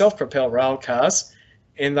 They were self-propelled rail cars,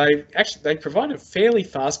 and they provided a fairly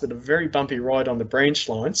fast but a very bumpy ride on the branch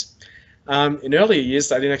lines. In earlier years,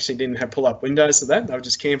 they didn't have pull-up windows of that. They were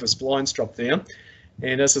just canvas blinds dropped down.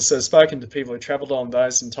 And as I said, I've spoken to people who travelled on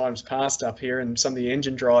those in times past up here, and some of the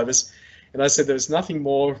engine drivers, and they said there was nothing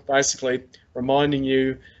more basically reminding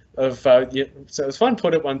you of. So it was fun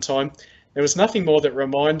put at one time. There was nothing more that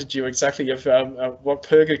reminded you exactly of what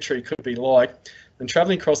purgatory could be like than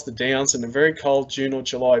travelling across the Downs in a very cold June or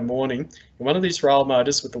July morning in one of these rail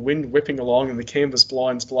motors with the wind whipping along and the canvas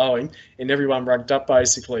blinds blowing and everyone rugged up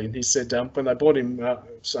basically. And he said when they bought him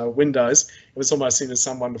windows, it was almost seen as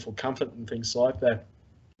some wonderful comfort and things like that.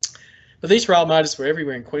 But these rail motors were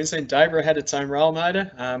everywhere in Queensland. Davra had its own rail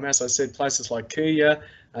motor. As I said, places like Kuya,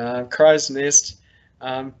 Crow's Nest,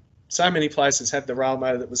 so many places had the rail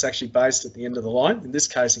motor that was actually based at the end of the line, in this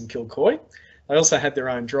case in Kilcoy. They also had their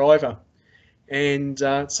own driver. And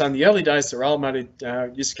so in the early days, the rail motor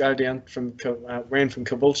used to go down ran from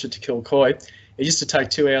Caboolture to Kilcoy. It used to take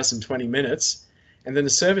 2 hours and 20 minutes. And then the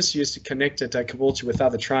service used to connect it to Caboolture with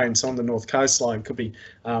other trains on the North Coast line. It could be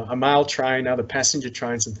a mail train, other passenger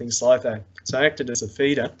trains and things like that. So it acted as a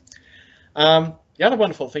feeder. The the other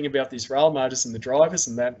wonderful thing about these rail motors and the drivers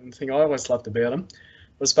and that, and the thing I always loved about them,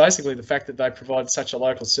 was basically the fact that they provided such a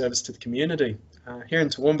local service to the community. Here in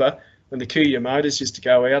Toowoomba, when the courier motors used to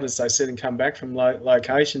go out, as they said, and come back from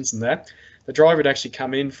locations and that, the driver would actually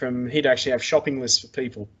come in he'd actually have shopping lists for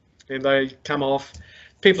people. And they come off,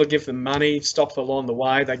 people would give them money, stop along the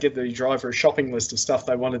way, they give the driver a shopping list of stuff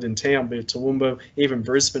they wanted in town, be it Toowoomba, even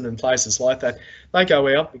Brisbane and places like that. They go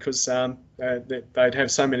out because they'd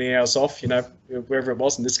have so many hours off, you know, wherever it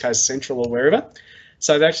was, in this case Central or wherever.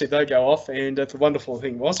 So they go off, and the wonderful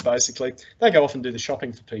thing was basically they go off and do the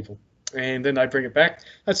shopping for people, and then they bring it back.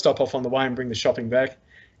 They'd stop off on the way and bring the shopping back,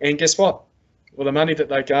 and guess what? Well, the money that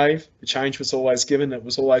they gave, the change was always given. It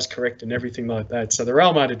was always correct and everything like that. So the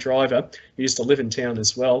rail motor driver, who used to live in town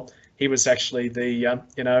as well, he was actually the,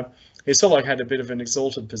 you know, he sort of like had a bit of an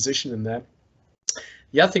exalted position in that.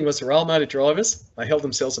 The other thing was the rail motor drivers, they held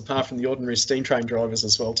themselves apart from the ordinary steam train drivers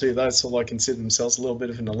as well too. They sort of like considered themselves a little bit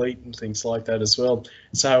of an elite and things like that as well.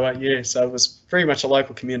 So yeah, so it was very much a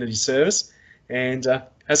local community service. And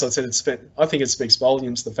as I said, I think it speaks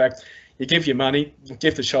volumes, the fact you give your money, you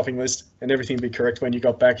give the shopping list, and everything will be correct when you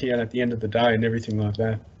got back here at the end of the day and everything like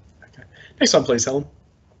that. Okay. Next one, please, Helen.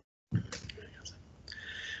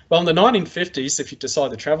 Well, in the 1950s, if you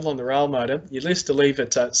decide to travel on the rail motor, you used to leave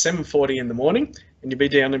at 7:40 in the morning, and you'd be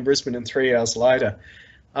down in Brisbane in 3 hours later.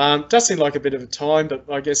 Does seem like a bit of a time, but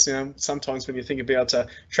I guess sometimes when you think about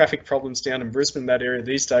traffic problems down in Brisbane, that area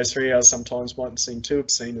these days, 3 hours sometimes mightn't seem too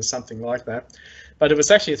obscene or something like that. But it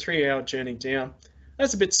was actually a 3-hour journey down.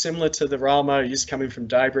 That's a bit similar to the rail motor used coming from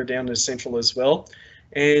Dayborough down to Central as well.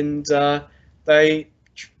 And there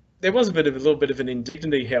was a little bit of an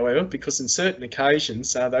indignity, however, because in certain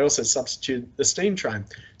occasions they also substituted the steam train.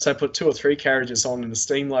 So they put 2 or 3 carriages on in a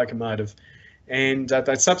steam locomotive. And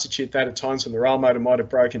they'd substitute that at times when the rail motor might have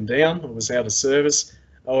broken down or was out of service,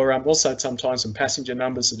 or also sometimes when passenger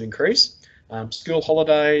numbers would increase. School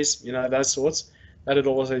holidays, you know, those sorts. That'd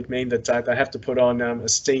also mean that they have to put on a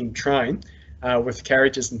steam train with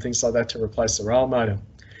carriages and things like that to replace the rail motor.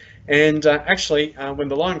 And actually, when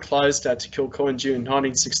the line closed to Kilcoy in June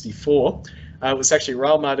 1964, it was actually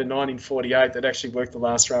rail motor 1948 that actually worked the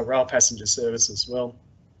last rail passenger service as well.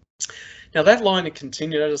 Now that line had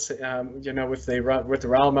continued, you know, with the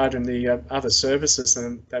rail motor and the other services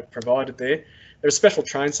that provided there. There were special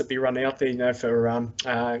trains that be run out there, you know, for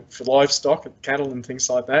livestock, cattle and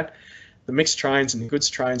things like that. The mixed trains and the goods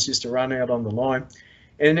trains used to run out on the line,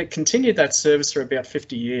 and it continued that service for about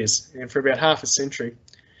 50 years and for about half a century.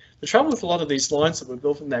 The trouble with a lot of these lines that were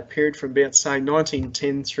built in that period from about, say,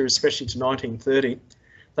 1910 through especially to 1930,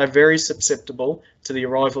 they're very susceptible to the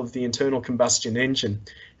arrival of the internal combustion engine,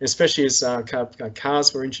 especially as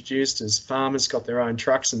cars were introduced, as farmers got their own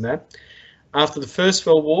trucks and that. After the First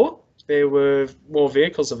World War, there were more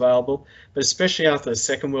vehicles available, but especially after the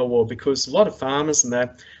Second World War, because a lot of farmers and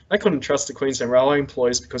that, they couldn't trust the Queensland Railway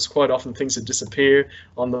employees because quite often things would disappear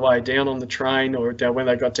on the way down on the train or down when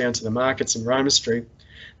they got down to the markets in Roma Street.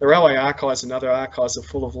 The Railway Archives and other archives are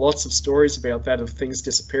full of lots of stories about that, of things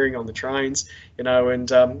disappearing on the trains, you know, and,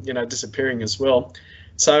 you know, disappearing as well.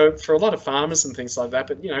 So for a lot of farmers and things like that,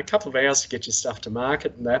 but, you know, a couple of hours to get your stuff to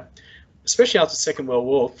market and that, especially after the Second World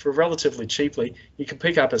War, for relatively cheaply, you could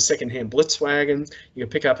pick up a second-hand Blitzwagon, you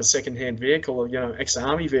could pick up a second-hand vehicle, or, you know,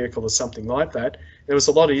 ex-army vehicle or something like that. It was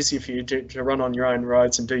a lot easier for you to run on your own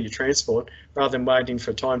roads and do your transport rather than waiting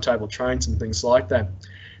for timetable trains and things like that.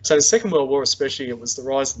 So the Second World War especially, it was the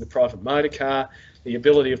rise of the private motor car, the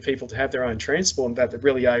ability of people to have their own transport, and that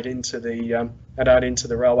really ate into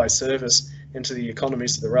the railway service and to the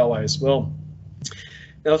economies of the railway as well.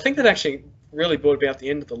 Now, the thing that actually really brought about the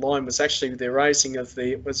end of the line was actually the raising of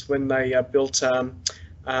was when they built,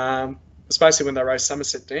 was basically when they raised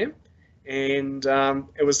Somerset Dam, and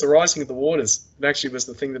it was the rising of the waters. It actually was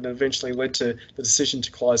the thing that eventually led to the decision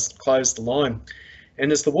to close the line.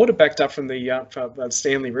 And as the water backed up from the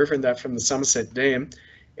Stanley River and that from the Somerset Dam,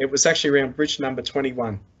 it was actually around bridge number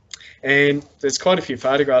 21. And there's quite a few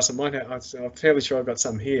photographs. I'm fairly sure I've got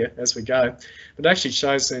some here as we go. But it actually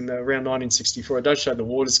shows in around 1964, it does show the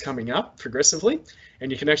waters coming up progressively. And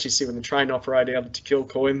you can actually see when the train operated out to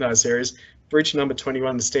Kilcoy in those areas, bridge number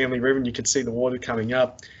 21, the Stanley River, and you could see the water coming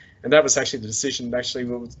up. And that was actually the decision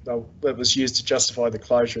that was used to justify the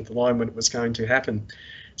closure of the line when it was going to happen.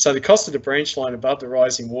 So the cost of the branch line above the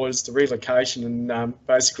rising waters, the relocation and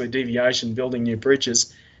basically deviation, building new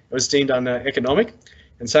bridges, it was deemed uneconomic.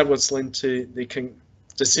 And so what's led to the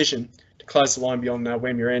decision to close the line beyond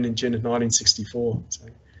Wimmera in June of 1964. So,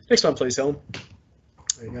 next one, please, Helen.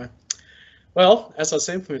 There you go. Well, as I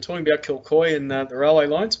said, we were talking about Kilcoy and the railway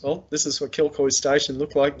lines. Well, this is what Kilcoy Station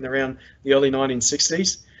looked like in around the early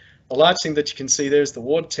 1960s. The large thing that you can see there is the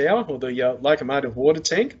water tower, or the locomotive water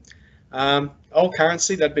tank. Old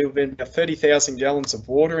currency, that'd be about 30,000 gallons of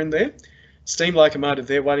water in there. Steam locomotive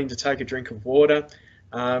there waiting to take a drink of water.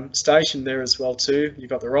 Station there as well too. You've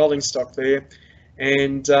got the rolling stock there.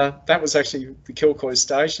 And that was actually the Kilcoy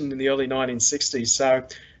station in the early 1960s. So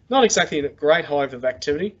not exactly a great hive of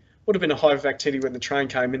activity. Would have been a hive of activity when the train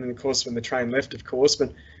came in and of course when the train left, of course.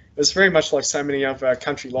 But it was very much like so many other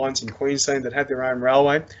country lines in Queensland that had their own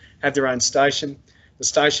railway, had their own station, the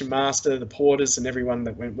station master, the porters and everyone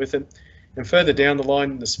that went with it. And further down the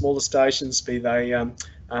line, the smaller stations, be they, you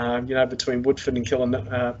know, between Woodford and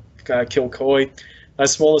Kilcoy,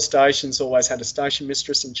 those smaller stations always had a station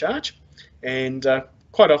mistress in charge. And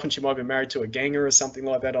quite often she might be married to a ganger or something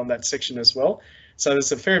like that on that section as well. So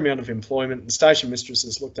there's a fair amount of employment, and station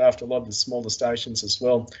mistresses looked after a lot of the smaller stations as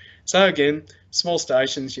well. So again, small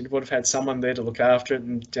stations, you would have had someone there to look after it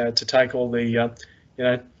and to take all the, you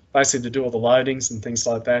know, basically to do all the loadings and things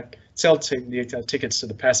like that, sell the tickets to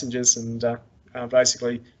the passengers and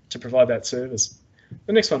basically to provide that service.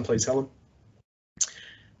 The next one, please, Helen.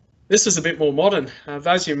 This is a bit more modern.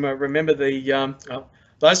 Those of you remember the,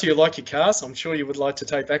 those of you who like your cars, I'm sure you would like to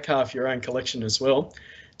take that car for your own collection as well.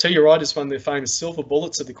 To your right is one of the famous silver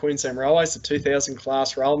bullets of the Queensland Railways, the 2000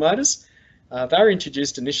 class rail motors. They were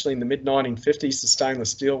introduced initially in the mid-1950s, the stainless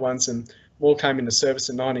steel ones, and more came into service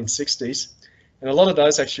in the 1960s. And a lot of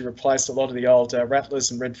those actually replaced a lot of the old Rattlers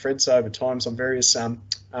and Red Freds over times on various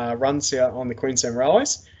runs on the Queensland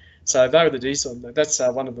Railways. So they were the diesel, that's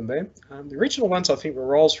one of them there. The original ones I think were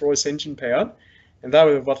Rolls-Royce engine powered, and they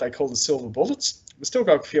were what they call the silver bullets. We've still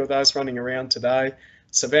got a few of those running around today.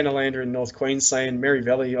 Savannah Lander in North Queensland, Mary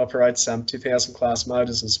Valley operates 2000 class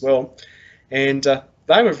motors as well. And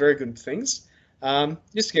they were very good things.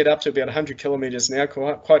 Used to get up to about 100 kilometres an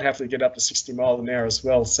hour, quite happily get up to 60 miles an hour as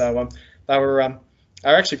well. So they were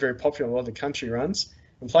actually very popular in a lot of the country runs.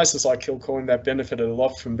 And places like Kilcoy, that benefited a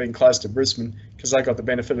lot from being close to Brisbane because they got the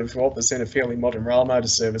benefit of what was then a fairly modern rail motor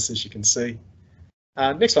service, as you can see.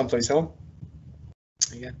 Next one, please, Helen.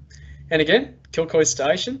 Yeah. And again, Kilcoy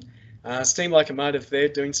Station. Steam locomotive there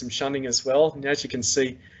doing some shunting as well. And as you can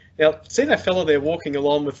see, now see that fellow there walking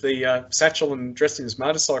along with the satchel and dressed in his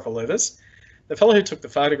motorcycle leathers? The fellow who took the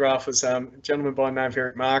photograph was a gentleman by the name of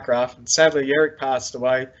Eric Margraf. And sadly, Eric passed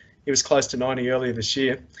away. He was close to 90 earlier this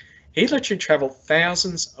year. He literally travelled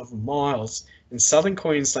thousands of miles in southern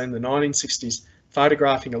Queensland in the 1960s,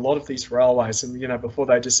 photographing a lot of these railways, and you know, before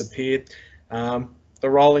they disappeared, the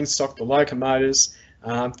rolling stock, the locomotives,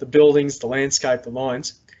 the buildings, the landscape, the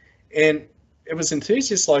lines. And it was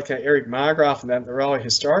enthusiasts like Eric Margraf and the Railway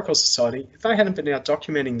Historical Society. If they hadn't been out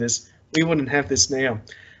documenting this, we wouldn't have this now.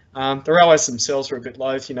 The railways themselves were a bit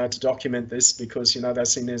loath, you know, to document this because, you know, they're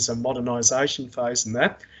seen as a modernisation phase and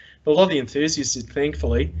that. But a lot of the enthusiasts did,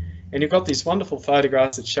 thankfully. And you've got these wonderful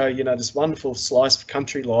photographs that show, you know, this wonderful slice of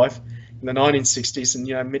country life in the 1960s and,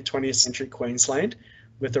 you know, mid-20th century Queensland,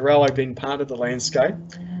 with the railway being part of the landscape.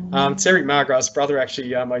 It's Eric Margraf's brother actually,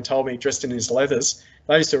 he told me, dressed in his leathers.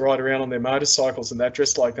 They used to ride around on their motorcycles and that,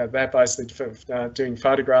 dressed like that basically for, doing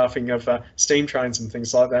photographing of steam trains and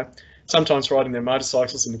things like that. Sometimes riding their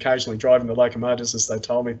motorcycles and occasionally driving the locomotives, as they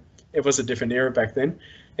told me. It was a different era back then.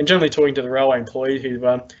 And generally talking to the railway employee who,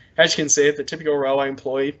 as you can see, the typical railway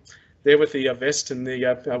employee, there with the vest and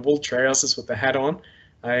the wool trousers with the hat on.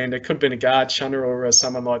 And it could have been a guard, shunter or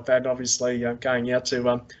someone like that, obviously going out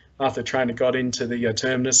to, after the train had got into the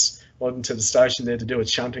terminus or into the station there to do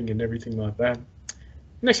its shunting and everything like that.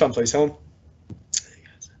 Next one, please, Helen.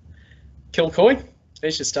 Kilcoy,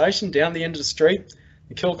 there's your station, down the end of the street.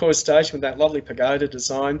 The Kilcoy station with that lovely pagoda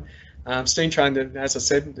design. Steam train, that, as I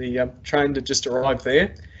said, the train that just arrived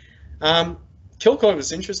there. Kilcoy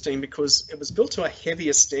was interesting because it was built to a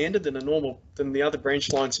heavier standard than the other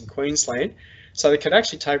branch lines in Queensland. So they could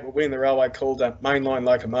actually take what we in the railway called mainline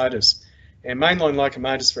locomotives. And mainline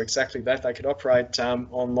locomotives were exactly that. They could operate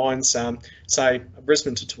on lines, say,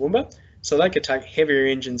 Brisbane to Toowoomba. So they could take heavier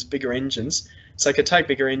engines, bigger engines. So they could take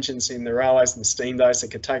bigger engines in the railways and the steam days. They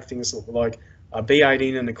could take things like a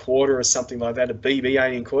B18 and a quarter or something like that, a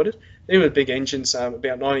BB18 and quarter. They were big engines,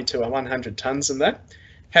 about 90 to 100 tonnes and that.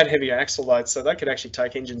 Had heavier axle loads, so they could actually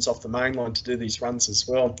take engines off the main line to do these runs as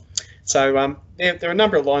well. So yeah, there are a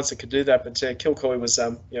number of lines that could do that, but Kilcoy was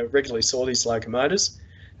you know, regularly saw these locomotives,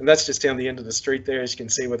 and that's just down the end of the street there, as you can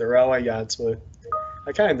see where the railway yards were.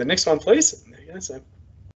 Okay, and the next one, please. There you go. So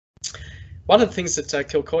one of the things that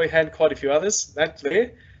Kilcoy had, quite a few others, that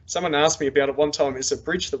there. Someone asked me about it one time. It's a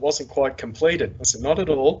bridge that wasn't quite completed. I said, not at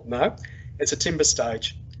all. No, it's a timber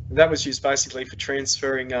stage. That was used basically for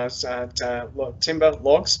transferring timber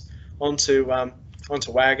logs onto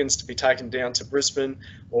onto wagons to be taken down to Brisbane,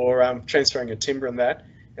 or transferring a timber and that.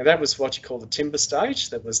 And that was what you call the timber stage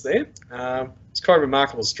that was there. It's quite a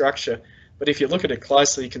remarkable structure, but if you look at it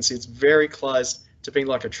closely, you can see it's very close to being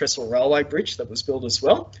like a trestle railway bridge that was built as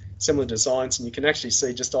well. Similar designs, and you can actually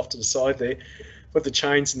see just off to the side there with the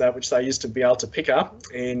chains and that, which they used to be able to pick up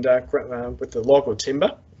and with the log or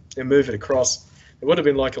timber and move it across. It would have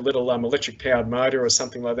been like a little electric powered motor or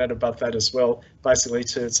something like that above that as well, basically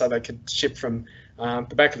so they could ship from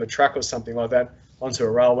the back of a truck or something like that onto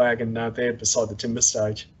a rail wagon there beside the timber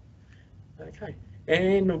stage. Okay,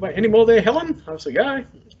 and any more there, Helen? Off we go.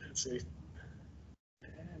 Let's see.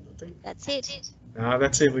 That's it.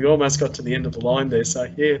 That's it. We almost got to the end of the line there. So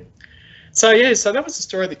yeah. So that was the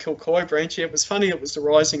story of the Kilcoy branch. Yeah, it was funny. It was the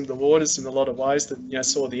rising of the waters in a lot of ways that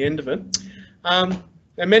saw the end of it.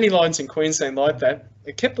 There are many lines in Queensland like that.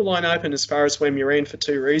 It kept the line open as far as Woomera for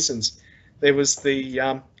two reasons. There was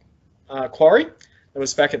the quarry that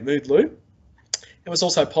was back at Moodloo. There was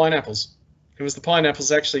also pineapples. It was the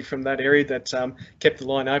pineapples actually from that area that kept the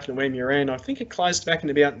line open at Woomera. I think it closed back in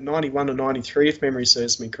about 91 or 93, if memory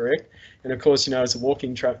serves me correct. And of course, it's a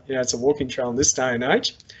walking trail. It's a walking trail in this day and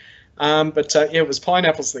age. It was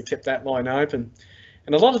pineapples that kept that line open.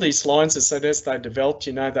 And a lot of these lines, as they developed,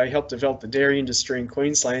 they helped develop the dairy industry in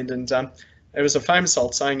Queensland. And there was a famous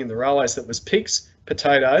old saying in the railways that was pigs,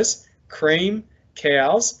 potatoes, cream,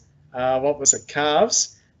 cows,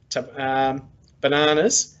 calves,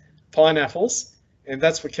 bananas, pineapples, and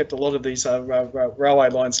that's what kept a lot of these railway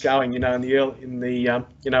lines going. After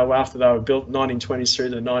they were built, 1920s through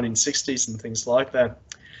the 1960s and things like that.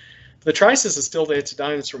 The traces are still there today,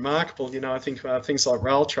 and it's remarkable. I think things like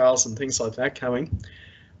rail trails and things like that coming.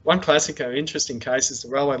 One classic interesting case is the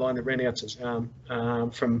railway line that ran out to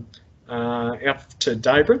from out to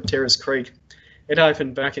Daybrun, Terrace Creek. It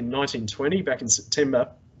opened back in 1920, back in September,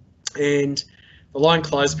 and the line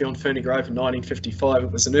closed beyond Ferny Grove in 1955.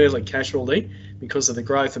 It was an early casualty because of the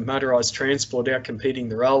growth of motorised transport outcompeting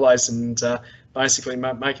the railways and basically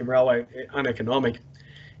making railway uneconomic.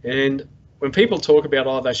 And when people talk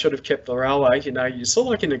about, they should have kept the railway, you're sort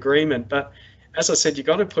of like in agreement, but as I said, you've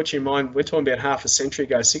got to put in mind, we're talking about half a century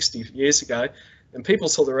ago, 60 years ago, and people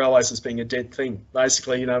saw the railways as being a dead thing.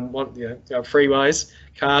 Basically, freeways,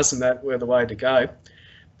 cars and that were the way to go.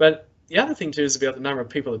 But the other thing too is about the number of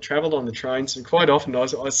people that travelled on the trains, and quite often I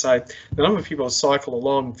say the number of people that cycle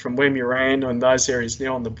along from Woomera and those areas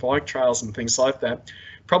now on the bike trails and things like that.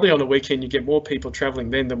 Probably on a weekend you get more people travelling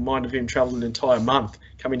then than might have been travelling an entire month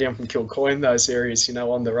coming down from Kilcoy in those areas,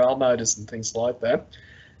 on the rail motors and things like that.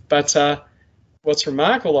 But what's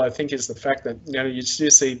remarkable, I think, is the fact that you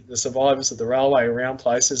still see the survivors of the railway around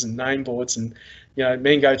places and name boards and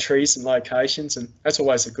mango trees and locations, and that's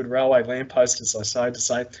always a good railway lamppost, as I say, to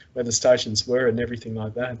say where the stations were and everything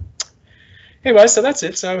like that. Anyway, so that's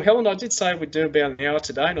it. So Helen, I did say we'd do about an hour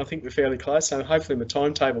today, and I think we're fairly close. So hopefully my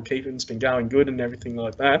timetable keeping's been going good and everything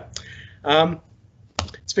like that.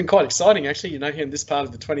 It's been quite exciting, actually, here in this part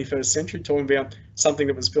of the 21st century, talking about something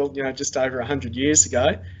that was built, just over 100 years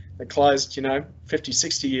ago, that closed, 50,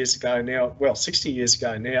 60 years ago now. Well, 60 years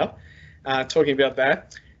ago now, talking about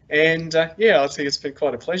that. And I think it's been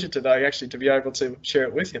quite a pleasure today, actually, to be able to share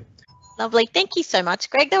it with you. Lovely. Thank you so much,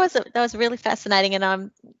 Greg. That was really fascinating, and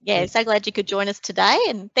I'm so glad you could join us today.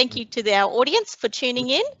 And thank you to our audience for tuning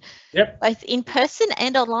in, both in person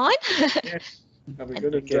and online. That'll be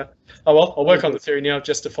good. And, I'll work on the theory now. I've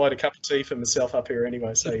justified a cup of tea for myself up here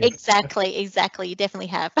anyway. So Exactly. You definitely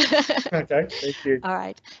have. Okay. Thank you. All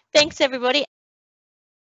right. Thanks, everybody.